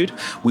fast food.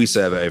 We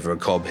serve it over a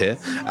cob here.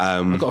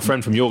 I've got a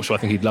friend from Yorkshire. I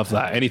think he'd love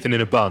that. Anything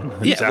in a bun.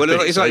 Yeah, well,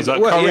 it's like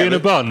curry in a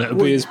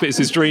bun. It's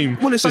his dream.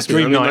 Well, it's his like,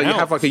 dream night you out.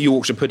 have like a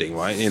Yorkshire pudding,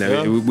 right? You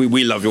know,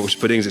 we love Yorkshire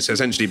puddings. It's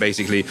essentially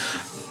basically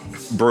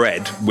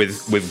bread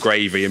with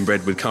gravy and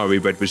bread with curry,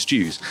 bread with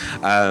stews.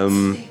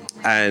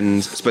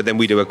 But then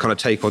we do a kind of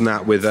take on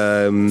that with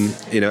a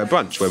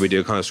brunch where we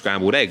do a kind of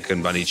scrambled egg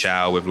and bunny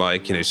chow with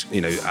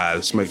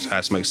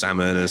smoked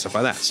salmon and stuff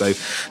like that. So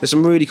there's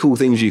some really cool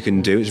things you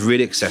can do. It's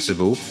really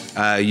accessible.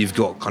 You've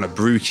got kind of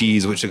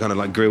brewskis, which are kind of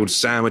like grilled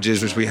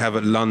sandwiches, which we have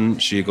at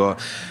lunch. You've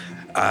got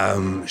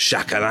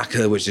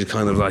shakalaka, which is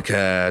kind of like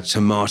a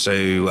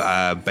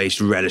tomato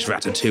based relish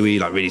ratatouille,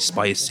 like really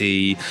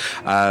spicy.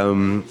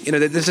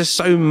 There's just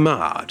so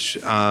much.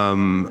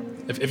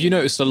 Have you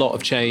noticed a lot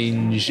of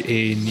change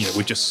in,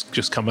 we're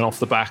just coming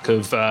off the back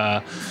of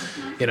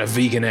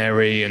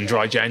Veganuary and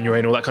Dry January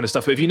and all that kind of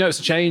stuff, but have you noticed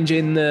a change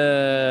in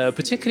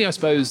particularly, I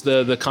suppose,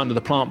 the kind of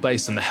the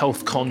plant-based and the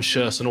health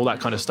conscious and all that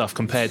kind of stuff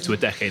compared to a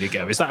decade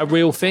ago? Is that a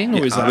real thing,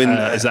 or is that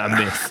a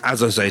myth?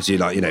 As I say to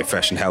you,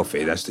 fresh and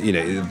healthy, that's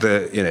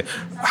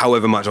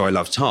however much I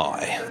love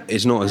Thai,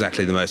 it's not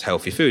exactly the most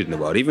healthy food in the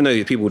world, even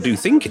though people do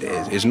think it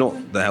is. It's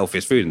not the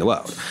healthiest food in the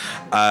world.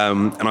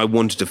 And I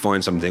wanted to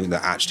find something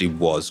that actually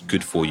was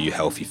good for you,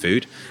 healthy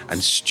food,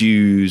 and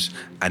stews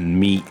and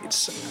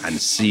meats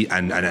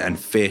and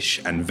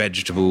fish and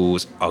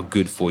vegetables are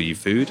good for you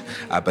food,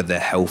 but they're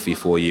healthy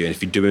for you. And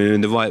if you're doing it in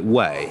the right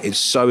way, it's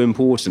so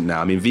important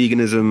now. I mean,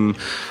 veganism,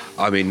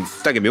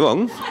 don't get me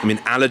wrong.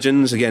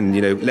 Allergens, again,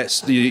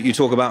 you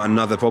talk about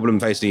another problem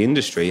facing the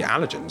industry,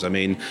 allergens.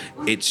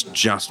 It's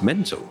just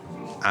mental.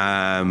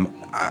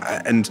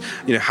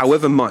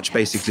 However much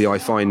basically I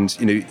find,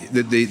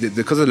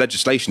 because the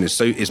legislation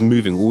is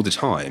moving all the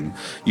time,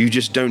 you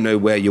just don't know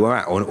where you are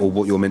at or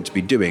what you're meant to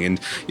be doing. And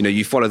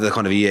you follow the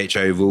kind of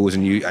EHO rules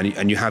and you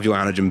have your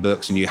allergen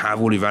books and you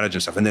have all your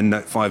allergen stuff, and then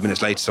 5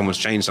 minutes later someone's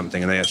changed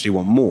something and they actually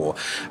want more.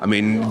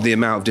 The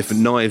amount of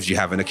different knives you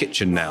have in a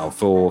kitchen now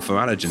for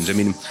allergens,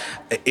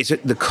 it's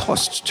the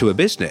cost to a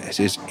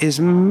business is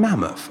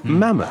mammoth.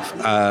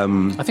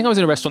 I think I was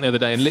in a restaurant the other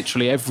day and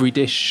literally every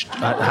dish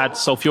had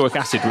sulfuric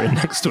acid written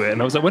next to it,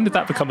 and I was like, when did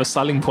that become a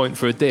selling point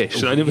for a dish?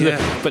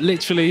 But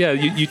literally,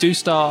 you do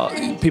start,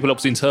 people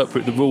obviously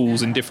interpret the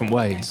rules in different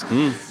ways.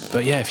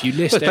 But yeah, if you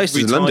list every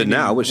places in London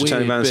now which are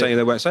turning around saying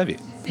they won't save you.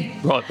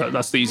 Right,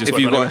 that's the easiest if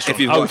way. You've got an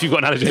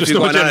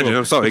allergen,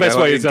 I'm sorry. The best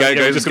way is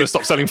we're just going to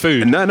stop selling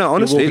food. No,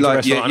 honestly, you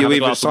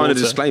either sign a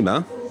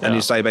disclaimer and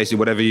you say basically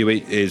whatever you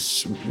eat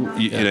is,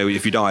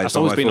 if you die, it's That's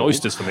always been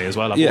oysters for me as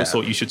well. I've always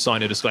thought you should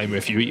sign a disclaimer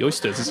if you eat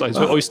oysters. It's like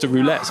oyster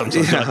roulette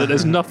sometimes.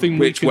 There's nothing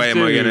we can do. Which way am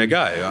I going to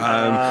go?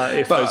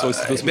 But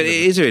it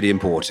is really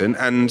important,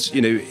 and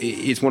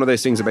it's one of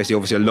those things that basically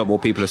obviously a lot more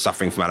people are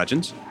suffering from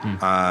allergens.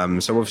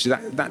 So obviously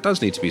that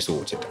does need to be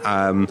sorted.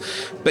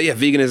 But yeah,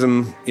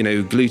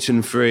 veganism,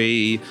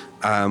 gluten-free,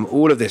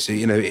 all of this,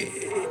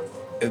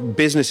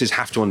 businesses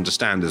have to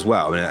understand as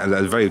well. And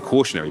a very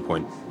cautionary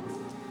point.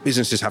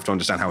 Businesses have to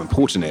understand how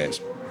important it is.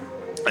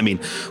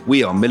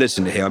 We are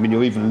militant here.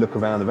 You even look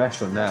around the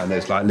restaurant now and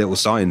there's like little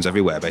signs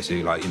everywhere,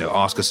 basically like,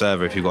 ask a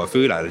server if you've got a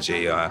food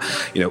allergy.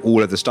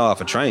 All of the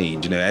staff are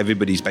trained.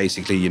 Everybody's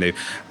basically,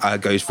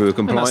 goes through a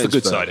compliance. And that's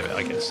the good side of it,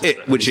 I guess.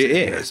 Which it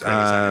is.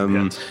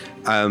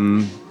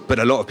 But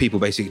a lot of people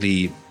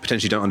basically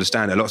potentially don't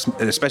understand a lot,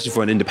 and especially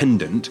for an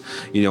independent.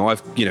 If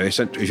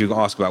you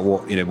ask about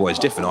what is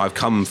different, I've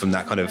come from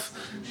that kind of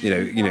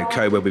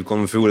code where we've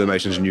gone through all the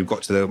motions, and you've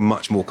got to the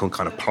much more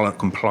kind of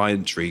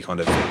compliantary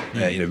kind of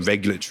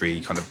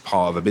regulatory kind of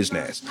part of a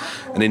business.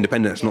 An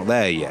independent's not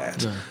there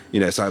yet.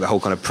 No. It's like the whole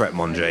kind of Pret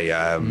Manger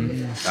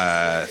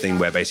thing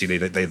where basically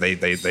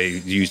they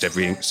used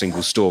every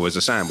single store as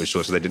a sandwich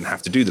store, so they didn't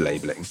have to do the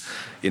labelling.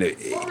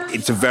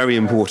 It's a very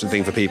important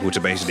thing for people to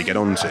basically get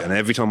onto. And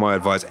every time I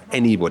advise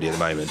anybody at the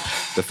moment,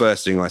 the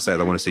first thing I say is,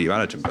 I want to see your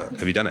allergen book.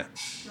 Have you done it?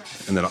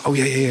 And they're like, oh,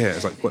 yeah.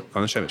 It's like, what? I'm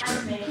going to show it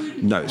to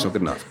me. No, it's not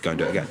good enough. Go and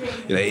do it again.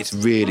 It's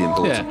really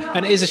important. Yeah,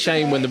 and it is a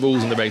shame when the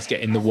rules and the regs get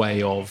in the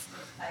way of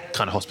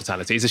kind of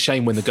hospitality. It's a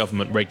shame when the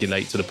government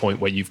regulate to the point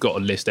where you've got to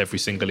list every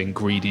single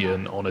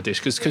ingredient on a dish,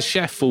 because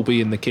chef will be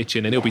in the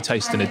kitchen and he'll be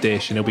tasting a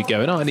dish and he'll be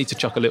going, I need to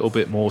chuck a little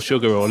bit more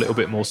sugar or a little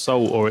bit more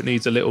salt, or it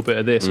needs a little bit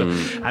of this.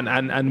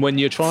 And when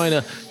you're trying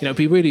to, it'd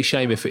be really a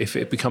shame if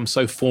it becomes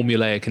so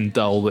formulaic and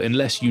dull that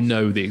unless you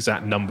know the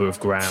exact number of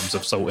grams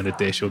of salt in a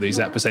dish or the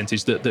exact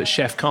percentage, that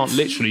chef can't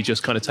literally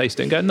just kind of taste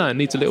it and go, no, it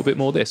needs a little bit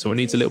more this or it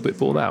needs a little bit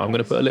more that. I'm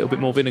going to put a little bit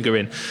more vinegar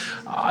in.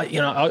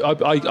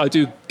 I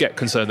do get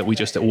concerned that we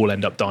just all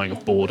end up dying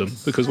of boredom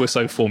because we're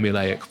so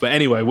formulaic. But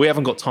anyway, we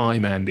haven't got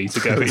time, Andy, to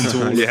go into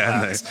all of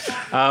that.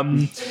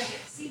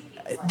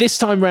 This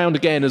time round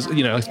again, as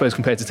you know, I suppose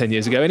compared to 10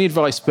 years ago, any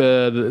advice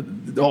for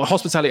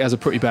hospitality has a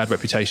pretty bad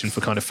reputation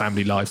for kind of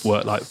family life,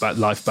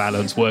 life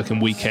balance, working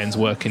weekends,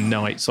 working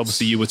nights.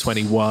 Obviously, you were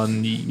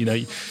 21, you know,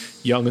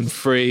 young and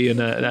free, and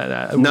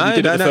no,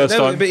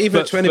 but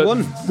even at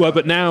 21.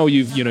 But now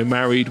you've, you know,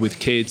 married with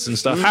kids and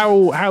stuff.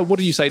 What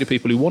do you say to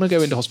people who want to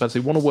go into hospitality,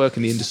 want to work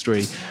in the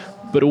industry,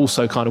 but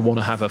also kind of want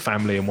to have a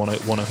family and want to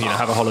you know,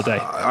 have a holiday?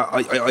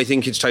 I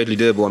think it's totally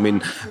doable. I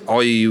mean,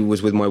 I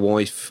was with my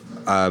wife.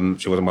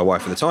 She wasn't my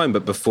wife at the time,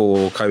 but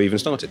before COVID even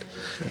started,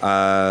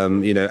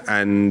 you know,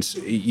 and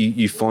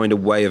you find a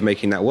way of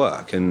making that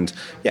work. And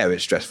yeah,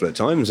 it's stressful at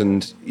times,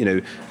 and you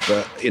know,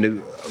 but you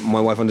know,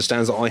 my wife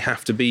understands that I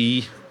have to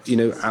be, you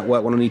know, at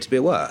work when I need to be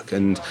at work,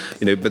 and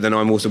you know, but then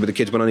I'm also with the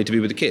kids when I need to be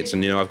with the kids.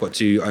 And you know, I've got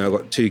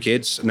two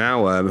kids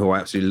now who I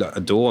absolutely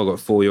adore. I've got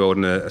a 4-year-old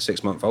and a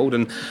 6-month-old,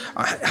 and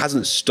it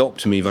hasn't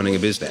stopped me running a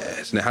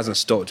business, and it hasn't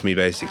stopped me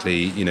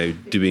basically, you know,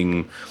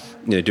 doing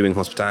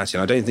hospitality.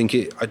 And I don't think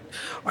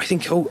I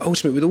think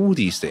ultimately with all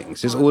these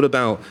things, it's all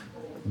about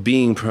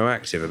being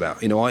proactive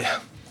about, you know,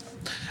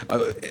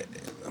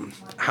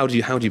 how do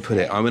you put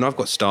it? I mean, I've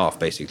got staff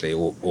basically,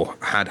 or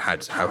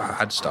had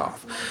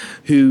staff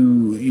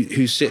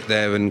who sit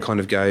there and kind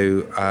of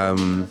go,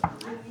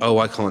 oh,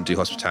 I can't do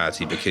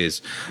hospitality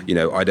because, you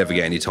know, I never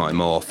get any time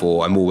off,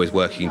 or I'm always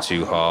working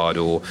too hard,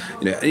 or,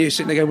 you know, and you're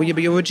sitting there going, well, yeah,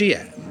 but you're a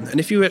GM.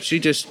 And if you actually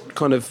just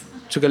kind of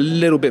took a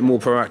little bit more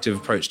proactive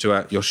approach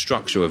to your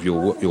structure of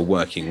your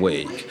working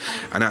week,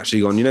 and actually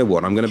gone, you know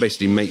what, I'm going to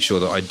basically make sure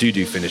that I do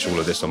finish all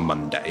of this on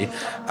Monday,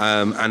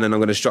 and then I'm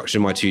going to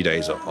structure my 2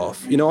 days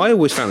off. You know, I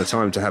always found the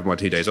time to have my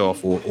 2 days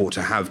off, or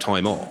to have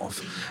time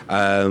off.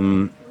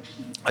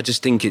 I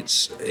just think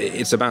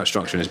it's about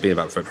structure, and it's being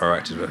about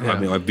proactive. Yeah. I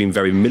mean, I've been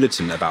very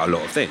militant about a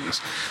lot of things,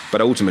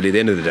 but ultimately at the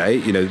end of the day,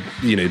 you know,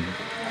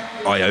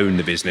 I own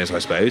the business, I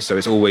suppose. So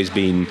it's always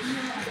been,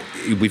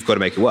 we've got to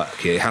make it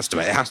work. It has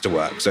to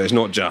work. So it's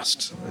not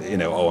just, you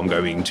know, oh, I'm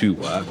going to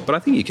work, but I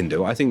think you can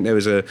do it. I think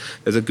there's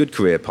a good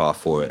career path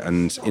for it.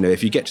 And, you know,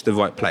 if you get to the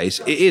right place,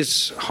 it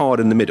is hard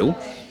in the middle.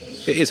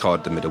 It is hard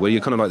in the middle, where you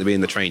kind of like to be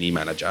in the trainee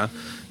manager.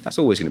 That's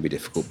always going to be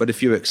difficult. But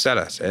if you excel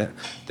at it,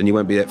 then you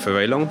won't be there for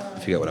very long,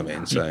 if you get what I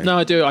mean. So no,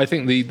 I do. I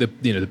think the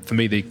you know, for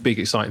me, the big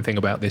exciting thing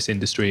about this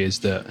industry is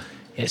that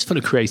it's full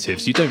of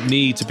creatives. You don't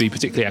need to be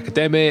particularly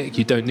academic.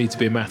 You don't need to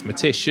be a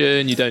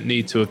mathematician. You don't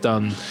need to have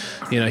done,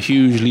 you know,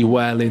 hugely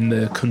well in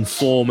the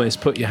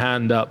conformist, put your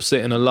hand up,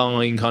 sit in a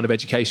line kind of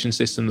education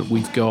system that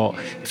we've got.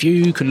 If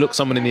you can look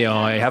someone in the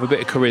eye, have a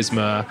bit of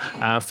charisma,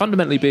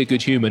 fundamentally be a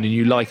good human, and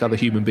you like other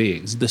human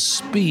beings, the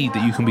speed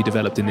that you can be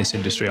developed in this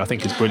industry, I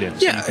think, is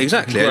brilliant. Yeah,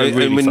 exactly.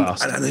 Really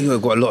fast. And I think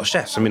I've got a lot of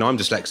chefs. I mean, I'm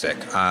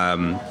dyslexic,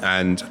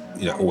 and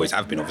you know, always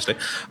have been, obviously.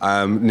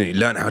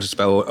 Learned how to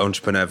spell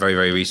entrepreneur very,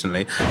 very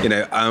recently. You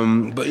know,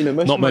 but you know,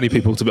 not many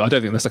people. I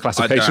don't think that's a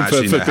classification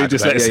for being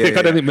dyslexic.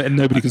 I don't think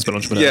nobody can spell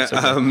entrepreneur.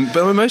 Yeah,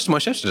 but most of my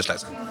chefs are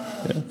dyslexic.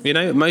 Yeah.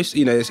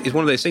 You know, it's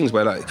one of those things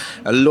where like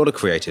a lot of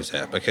creatives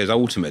here, because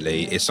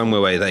ultimately it's somewhere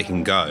where they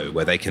can go,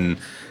 where they can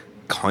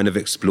kind of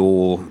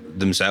explore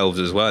themselves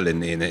as well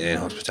in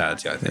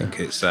hospitality. I think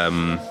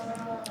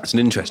it's an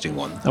interesting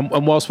one.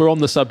 And whilst we're on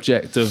the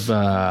subject of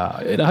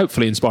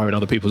hopefully inspiring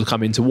other people to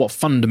come into what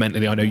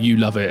fundamentally, I know you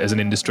love it as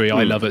an industry,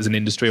 I love it as an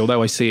industry,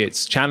 although I see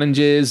its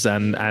challenges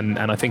and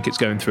I think it's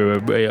going through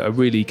a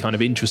really kind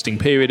of interesting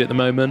period at the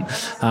moment.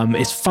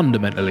 It's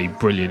fundamentally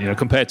brilliant, you know,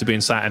 compared to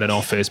being sat in an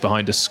office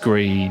behind a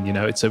screen. You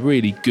know, it's a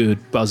really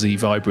good, buzzy,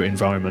 vibrant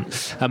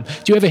environment. Do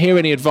you ever hear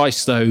any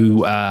advice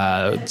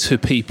though to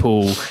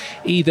people,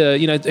 either,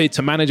 you know,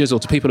 to managers or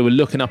to people who are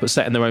looking up at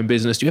setting their own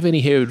business? Do you ever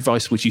hear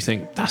advice which you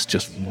think that's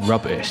just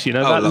rubbish, you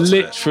know, that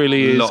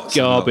literally is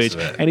garbage?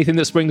 Anything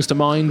that springs to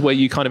mind where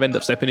you kind of end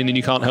up stepping in and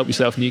you can't help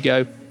yourself and you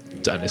go,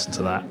 don't listen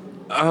to that?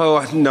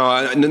 Oh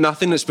no,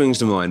 nothing that springs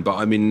to mind. But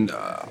I mean,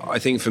 I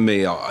think for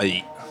me,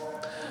 I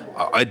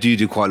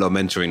do quite a lot of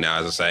mentoring now,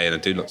 as I say, and I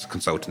do lots of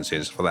consultancy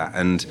and stuff like that.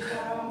 And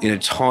you know,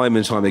 time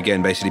and time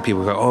again, basically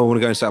people go, oh, I want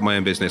to go and set up my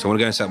own business, I want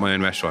to go and set up my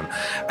own restaurant,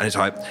 and it's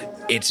like,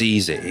 it's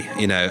easy,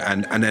 you know,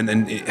 and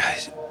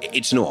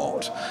it's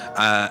not.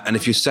 And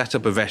if you set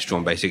up a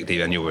restaurant,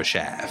 basically, and you're a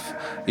chef,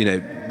 you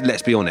know,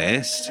 let's be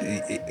honest,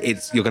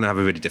 you're going to have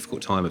a really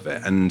difficult time of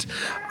it. And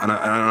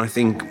I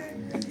think,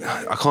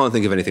 I can't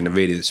think of anything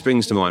that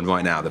springs to mind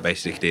right now that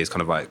basically is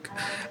kind of like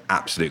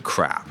absolute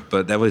crap.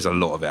 But there is a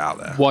lot of it out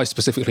there. Why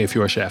specifically if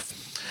you're a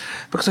chef?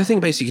 Because I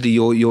think basically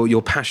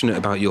you're passionate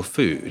about your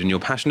food, and you're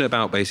passionate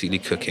about basically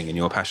cooking, and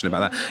you're passionate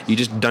about that. You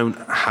just don't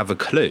have a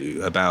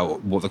clue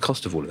about what the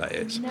cost of all of that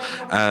is.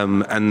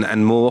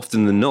 And more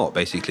often than not,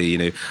 basically, you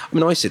know, I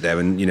mean, I sit there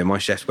and, you know, my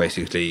chefs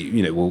basically,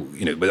 you know, will,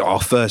 you know, with our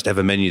first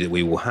ever menu that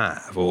we will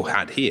have or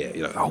had here,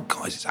 you know, oh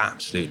guys, it's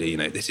absolutely, you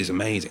know, this is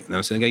amazing. And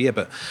I'm saying, yeah,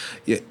 but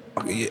yeah,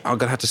 I'm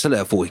gonna have to sell it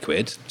at 40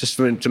 quid just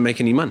to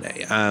make any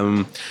money.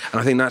 And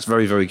I think that's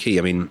very, very key.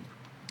 I mean,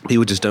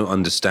 people just don't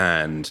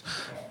understand.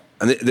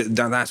 And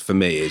that's for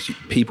me, is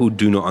people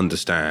do not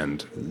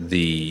understand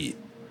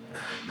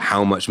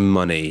how much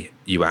money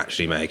you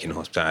actually make in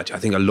hospitality. I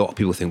think a lot of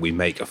people think we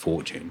make a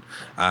fortune.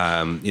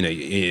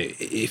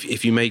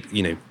 If you make,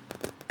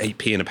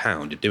 8p in a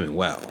pound, you're doing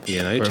well.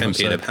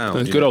 10p in a pound.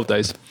 In the good old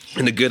days.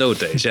 In the good old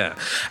days, yeah.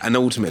 And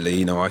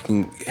ultimately,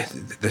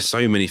 there's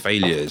so many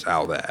failures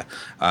out there,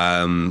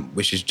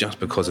 which is just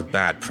because of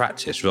bad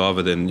practice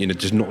rather than,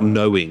 just not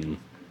knowing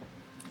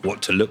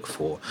what to look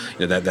for.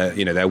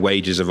 Their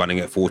wages are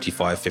running at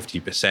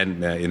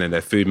 45-50%.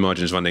 Their food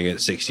margins running at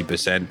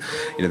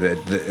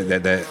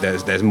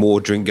 60%. There's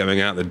more drink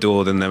going out the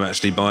door than they're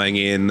actually buying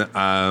in.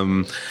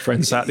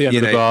 Friends sat at the end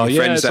of the bar.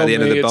 Friends at the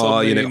end of the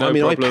bar.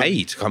 I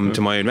pay to come to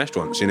my own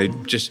restaurants.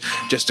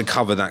 Just to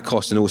cover that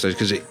cost, and also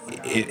because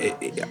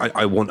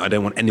I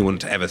don't want anyone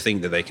to ever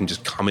think that they can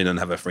just come in and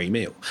have a free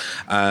meal.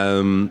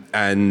 Although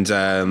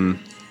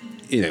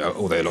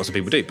lots of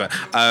people do, but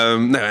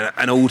no,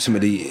 and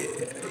ultimately,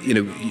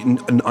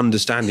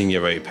 understanding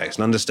your OPEX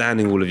and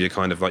understanding all of your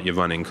kind of like your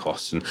running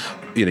costs and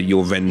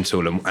your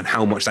rental and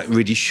how much that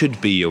really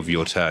should be of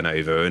your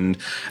turnover. And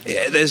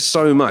there's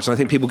so much. And I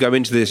think people go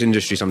into this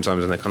industry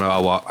sometimes and they're kind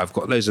of, I've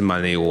got loads of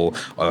money, or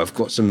I've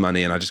got some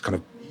money, and I just kind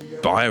of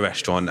buy a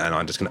restaurant and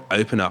I'm just going to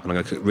open up and I'm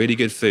going to cook really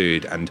good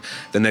food, and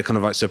then they're kind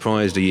of like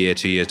surprised a year,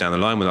 2 years down the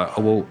line, we're like,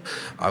 I'm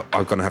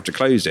going to have to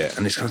close it.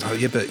 And it's kind of like,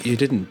 yeah, but you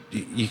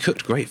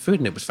cooked great food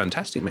and it was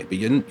fantastic, mate, but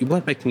you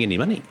weren't making any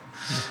money.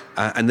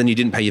 And then you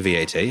didn't pay your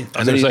VAT.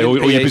 And then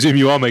you presume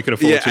you are making a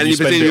fortune. Yeah, and you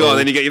presume you are,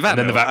 then you get your VAT. And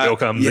then the VAT bill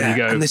comes and you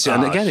go. And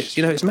again,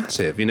 it's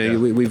massive. You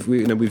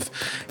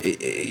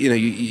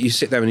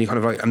sit there and you kind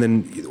of like, and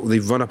then they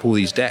run up all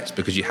these debts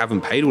because you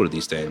haven't paid all of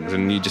these things,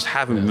 and you just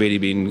haven't really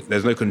been.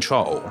 There's no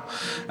control,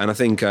 and I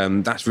think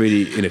that's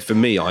really, for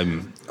me,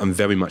 I'm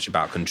very much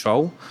about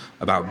control,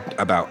 about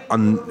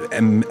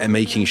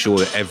making sure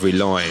that every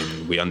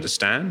line we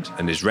understand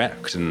and is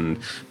wrecked,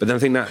 but then I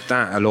think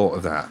that a lot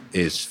of that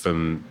is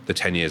from the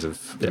 10 years of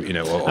and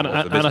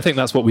I think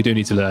that's what we do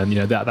need to learn.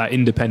 That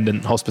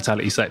independent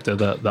hospitality sector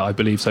that I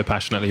believe so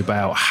passionately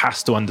about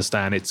has to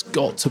understand it's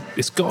got to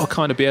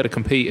kind of be able to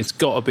compete. It's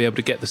got to be able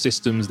to get the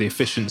systems, the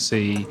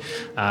efficiency,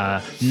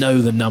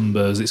 know the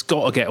numbers. It's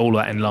got to get all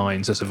that in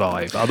line to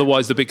survive.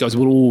 Otherwise, the big guys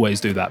will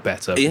always do that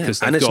better. Yeah,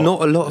 and it's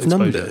not a lot of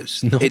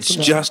numbers. It's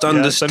just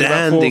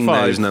understanding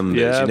those numbers.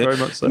 Yeah, very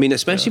much so.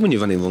 Especially when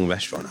you're running a wrong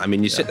restaurant.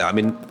 You sit there.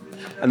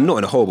 And not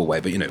in a horrible way,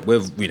 but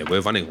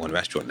we're running one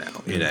restaurant now.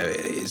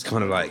 It's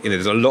kind of like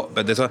there's a lot,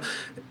 but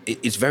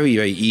it's very,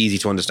 very easy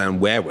to understand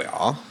where we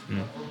are.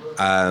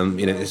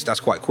 That's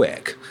quite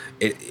quick.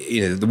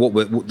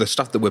 The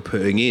stuff that we're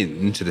putting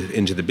into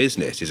the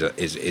business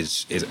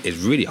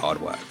is really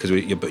hard work, because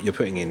you're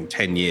putting in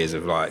 10 years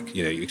of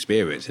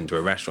experience into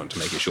a restaurant to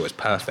make sure it's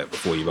perfect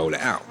before you roll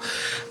it out,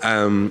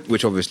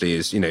 which obviously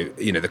is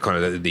the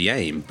kind of the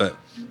aim, but.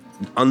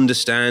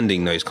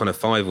 Understanding those kind of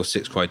 5 or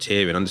 6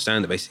 criteria, and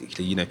understand that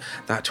basically,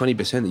 that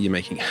 20% that you're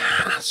making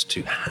has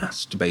to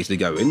basically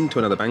go into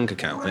another bank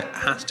account, and it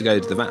has to go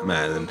to the VAT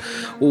man, and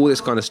all this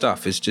kind of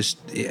stuff is just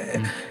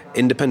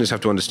independents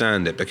have to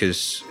understand it,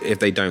 because if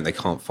they don't, they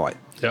can't fight.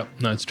 Yeah,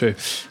 no, it's true.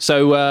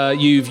 So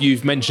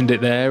you've mentioned it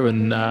there,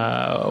 and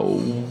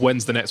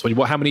when's the next one?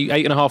 How many?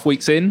 8.5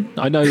 weeks in?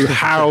 I know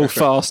how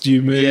fast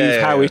you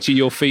move, how itchy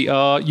your feet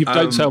are. You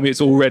don't tell me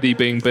it's already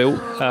being built.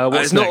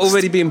 It's not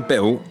already being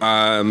built.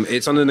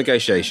 It's under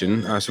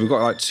negotiation. So we've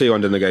got 2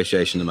 under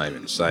negotiation at the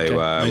moment. So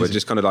we're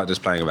just kind of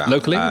just playing about.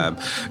 Locally?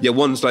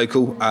 One's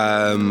local.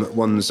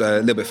 One's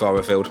a little bit far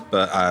afield,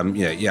 but I'm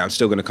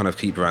still going to kind of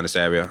keep around this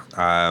area.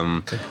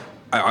 Okay.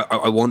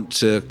 I want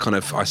to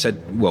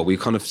we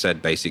kind of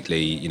said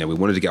basically, we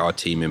wanted to get our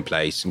team in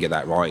place and get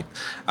that right.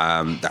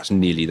 That's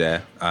nearly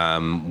there.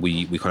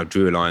 We kind of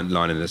drew a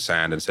line in the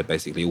sand and said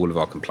basically all of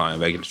our compliant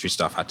regulatory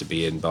stuff had to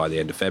be in by the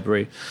end of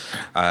February.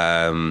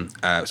 By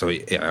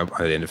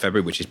the end of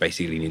February, which is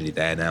basically nearly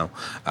there now.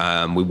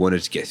 We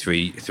wanted to get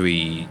three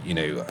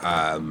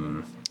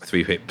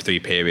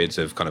periods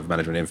of kind of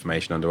management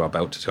information under our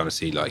belt to kind of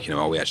see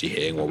are we actually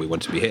hitting what we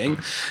want to be hitting,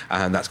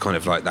 and that's kind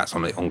of that's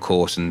on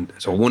course. And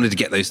so I wanted to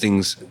get those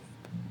things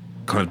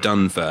kind of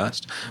done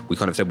first. We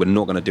kind of said we're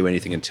not going to do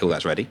anything until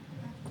that's ready.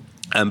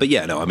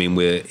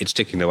 It's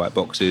ticking the right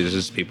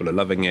boxes. People are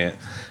loving it.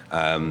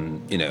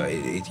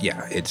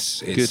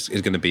 It's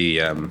going to be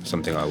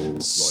something I will roll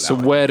out. So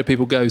where do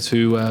people go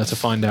to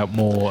find out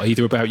more,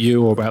 either about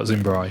you or about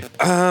Zymbri?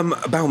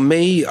 About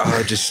me,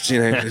 just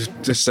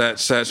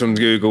search on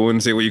Google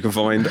and see what you can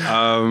find.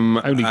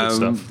 Only good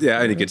stuff. Yeah,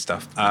 only good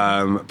stuff.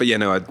 I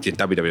did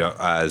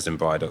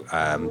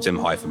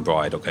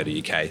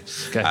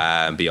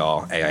www.zymbri.co.uk.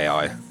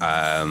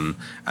 BRAAI,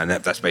 and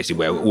that's basically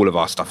where all of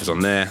our stuff is on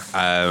there.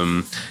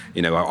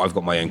 I've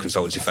got my own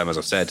consultancy firm, as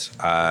I've said.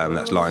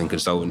 That's Lion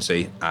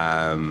Consultancy.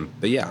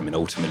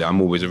 Ultimately,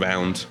 I'm always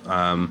around,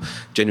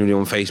 genuinely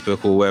on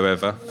Facebook or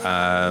wherever.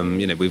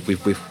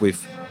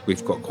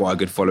 we've got quite a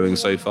good following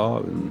so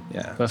far. And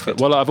yeah,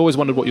 perfect. Well, I've always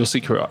wondered what your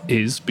secret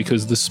is,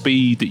 because the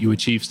speed that you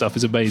achieve stuff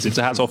is amazing.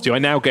 So hats off to you. I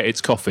now get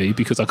it's coffee,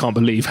 because I can't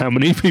believe how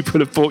many people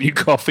have bought you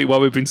coffee while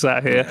we've been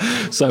sat here.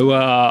 So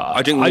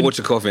I drink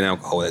water, coffee, and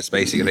alcohol. It's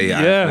basically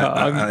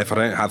and if I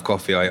don't have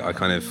coffee,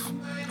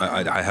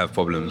 I have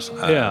problems.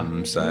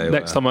 So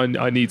next time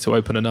I need to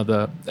open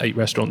another 8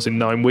 restaurants in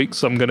 9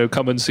 weeks, I'm going to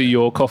come and see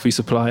your coffee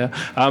supplier.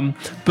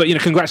 But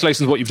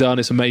congratulations on what you've done.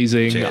 It's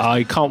amazing. Cheers.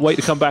 I can't wait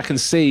to come back and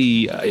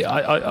see.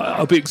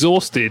 I'll be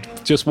exhausted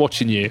just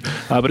watching you,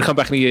 but to come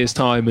back in a year's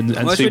time and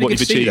see really what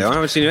you've achieved. I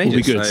haven't seen you in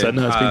ages. Will be good. So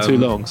no, it's been too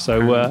long.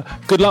 So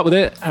good luck with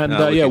it, and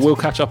we'll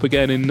catch up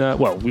again in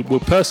we'll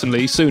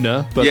personally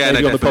sooner, but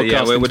maybe on the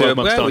podcast in 12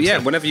 months'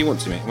 time. Whenever you want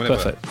to, mate. Whenever.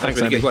 Perfect. Thanks,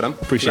 really Andy. good. Well done.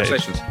 Appreciate it.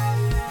 Congratulations.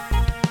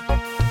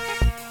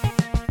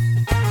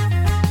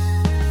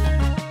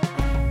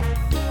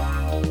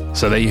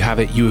 So there you have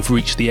it. You have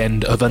reached the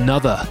end of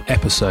another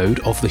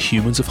episode of the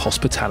Humans of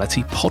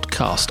Hospitality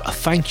podcast.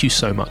 Thank you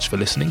so much for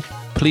listening.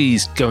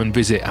 Please go and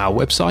visit our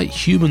website,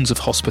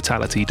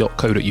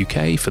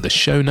 humansofhospitality.co.uk, for the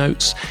show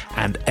notes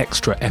and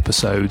extra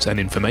episodes and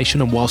information.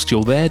 And whilst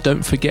you're there,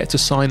 don't forget to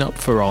sign up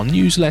for our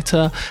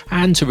newsletter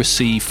and to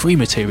receive free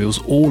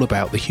materials all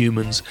about the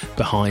humans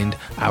behind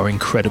our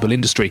incredible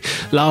industry.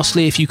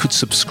 Lastly, if you could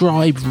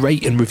subscribe,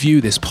 rate and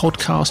review this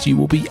podcast, you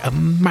will be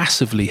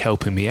massively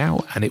helping me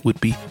out, and it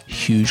would be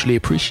hugely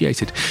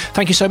appreciated.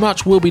 Thank you so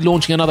much. We'll be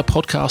launching another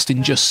podcast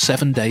in just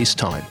 7 days'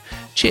 time.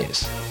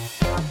 Cheers.